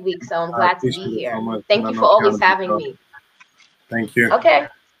every week. So I'm glad to be here. So thank you for always having me. Thank you. Okay.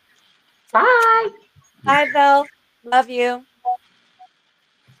 Bye. Bye, Vel. Love you.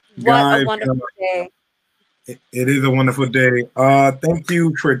 What a wonderful day. It is a wonderful day. Thank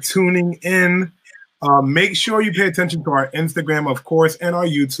you for tuning in. Make sure you pay attention to our Instagram, of course, and our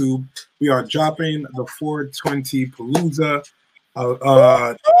YouTube. We are dropping the 420 Palooza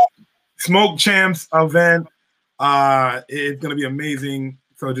Smoke Champs event. It's going to be amazing.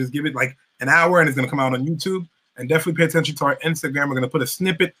 So just give it like an hour and it's going to come out on YouTube. And definitely pay attention to our Instagram. We're going to put a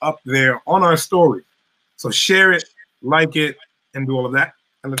snippet up there on our story. So share it, like it, and do all of that.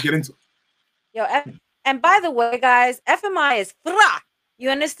 And let's get into it. Yo, and by the way, guys, FMI is fra. You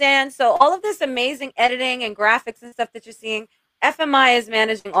understand? So all of this amazing editing and graphics and stuff that you're seeing, FMI is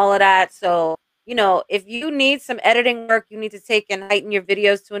managing all of that. So, if you need some editing work, you need to take and heighten your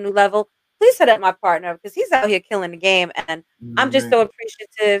videos to a new level, please hit up my partner because he's out here killing the game. And I'm just so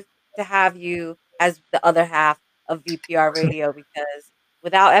appreciative to have you as the other half of VPR Radio because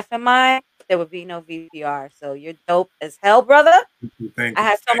without FMI, there would be no VPR. So you're dope as hell, brother. Thank I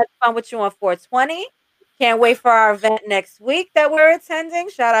had so much fun with you on 420. Can't wait for our event next week that we're attending.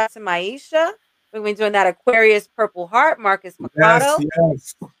 Shout out to Maisha. We've been doing that Aquarius Purple Heart, Marcus Mercado.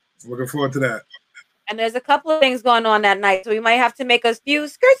 Yes. Looking forward to that. And there's a couple of things going on that night. So we might have to make a few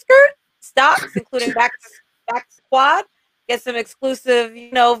skirt stops, including back to squad, get some exclusive,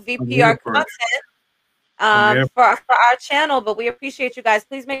 VPR content for our channel. But we appreciate you guys.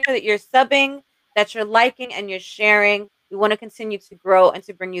 Please make sure that you're subbing, that you're liking, and you're sharing. We want to continue to grow and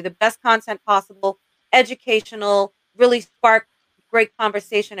to bring you the best content possible, educational, really spark great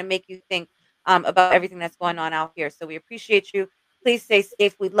conversation and make you think about everything that's going on out here. So we appreciate you. Please stay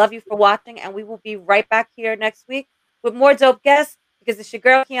safe. We love you for watching, and we will be right back here next week with more dope guests because it's your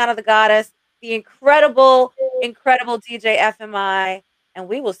girl, Kiana the Goddess, the incredible, incredible DJ FMI, and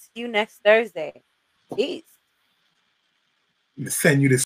we will see you next Thursday. Peace. Send you this.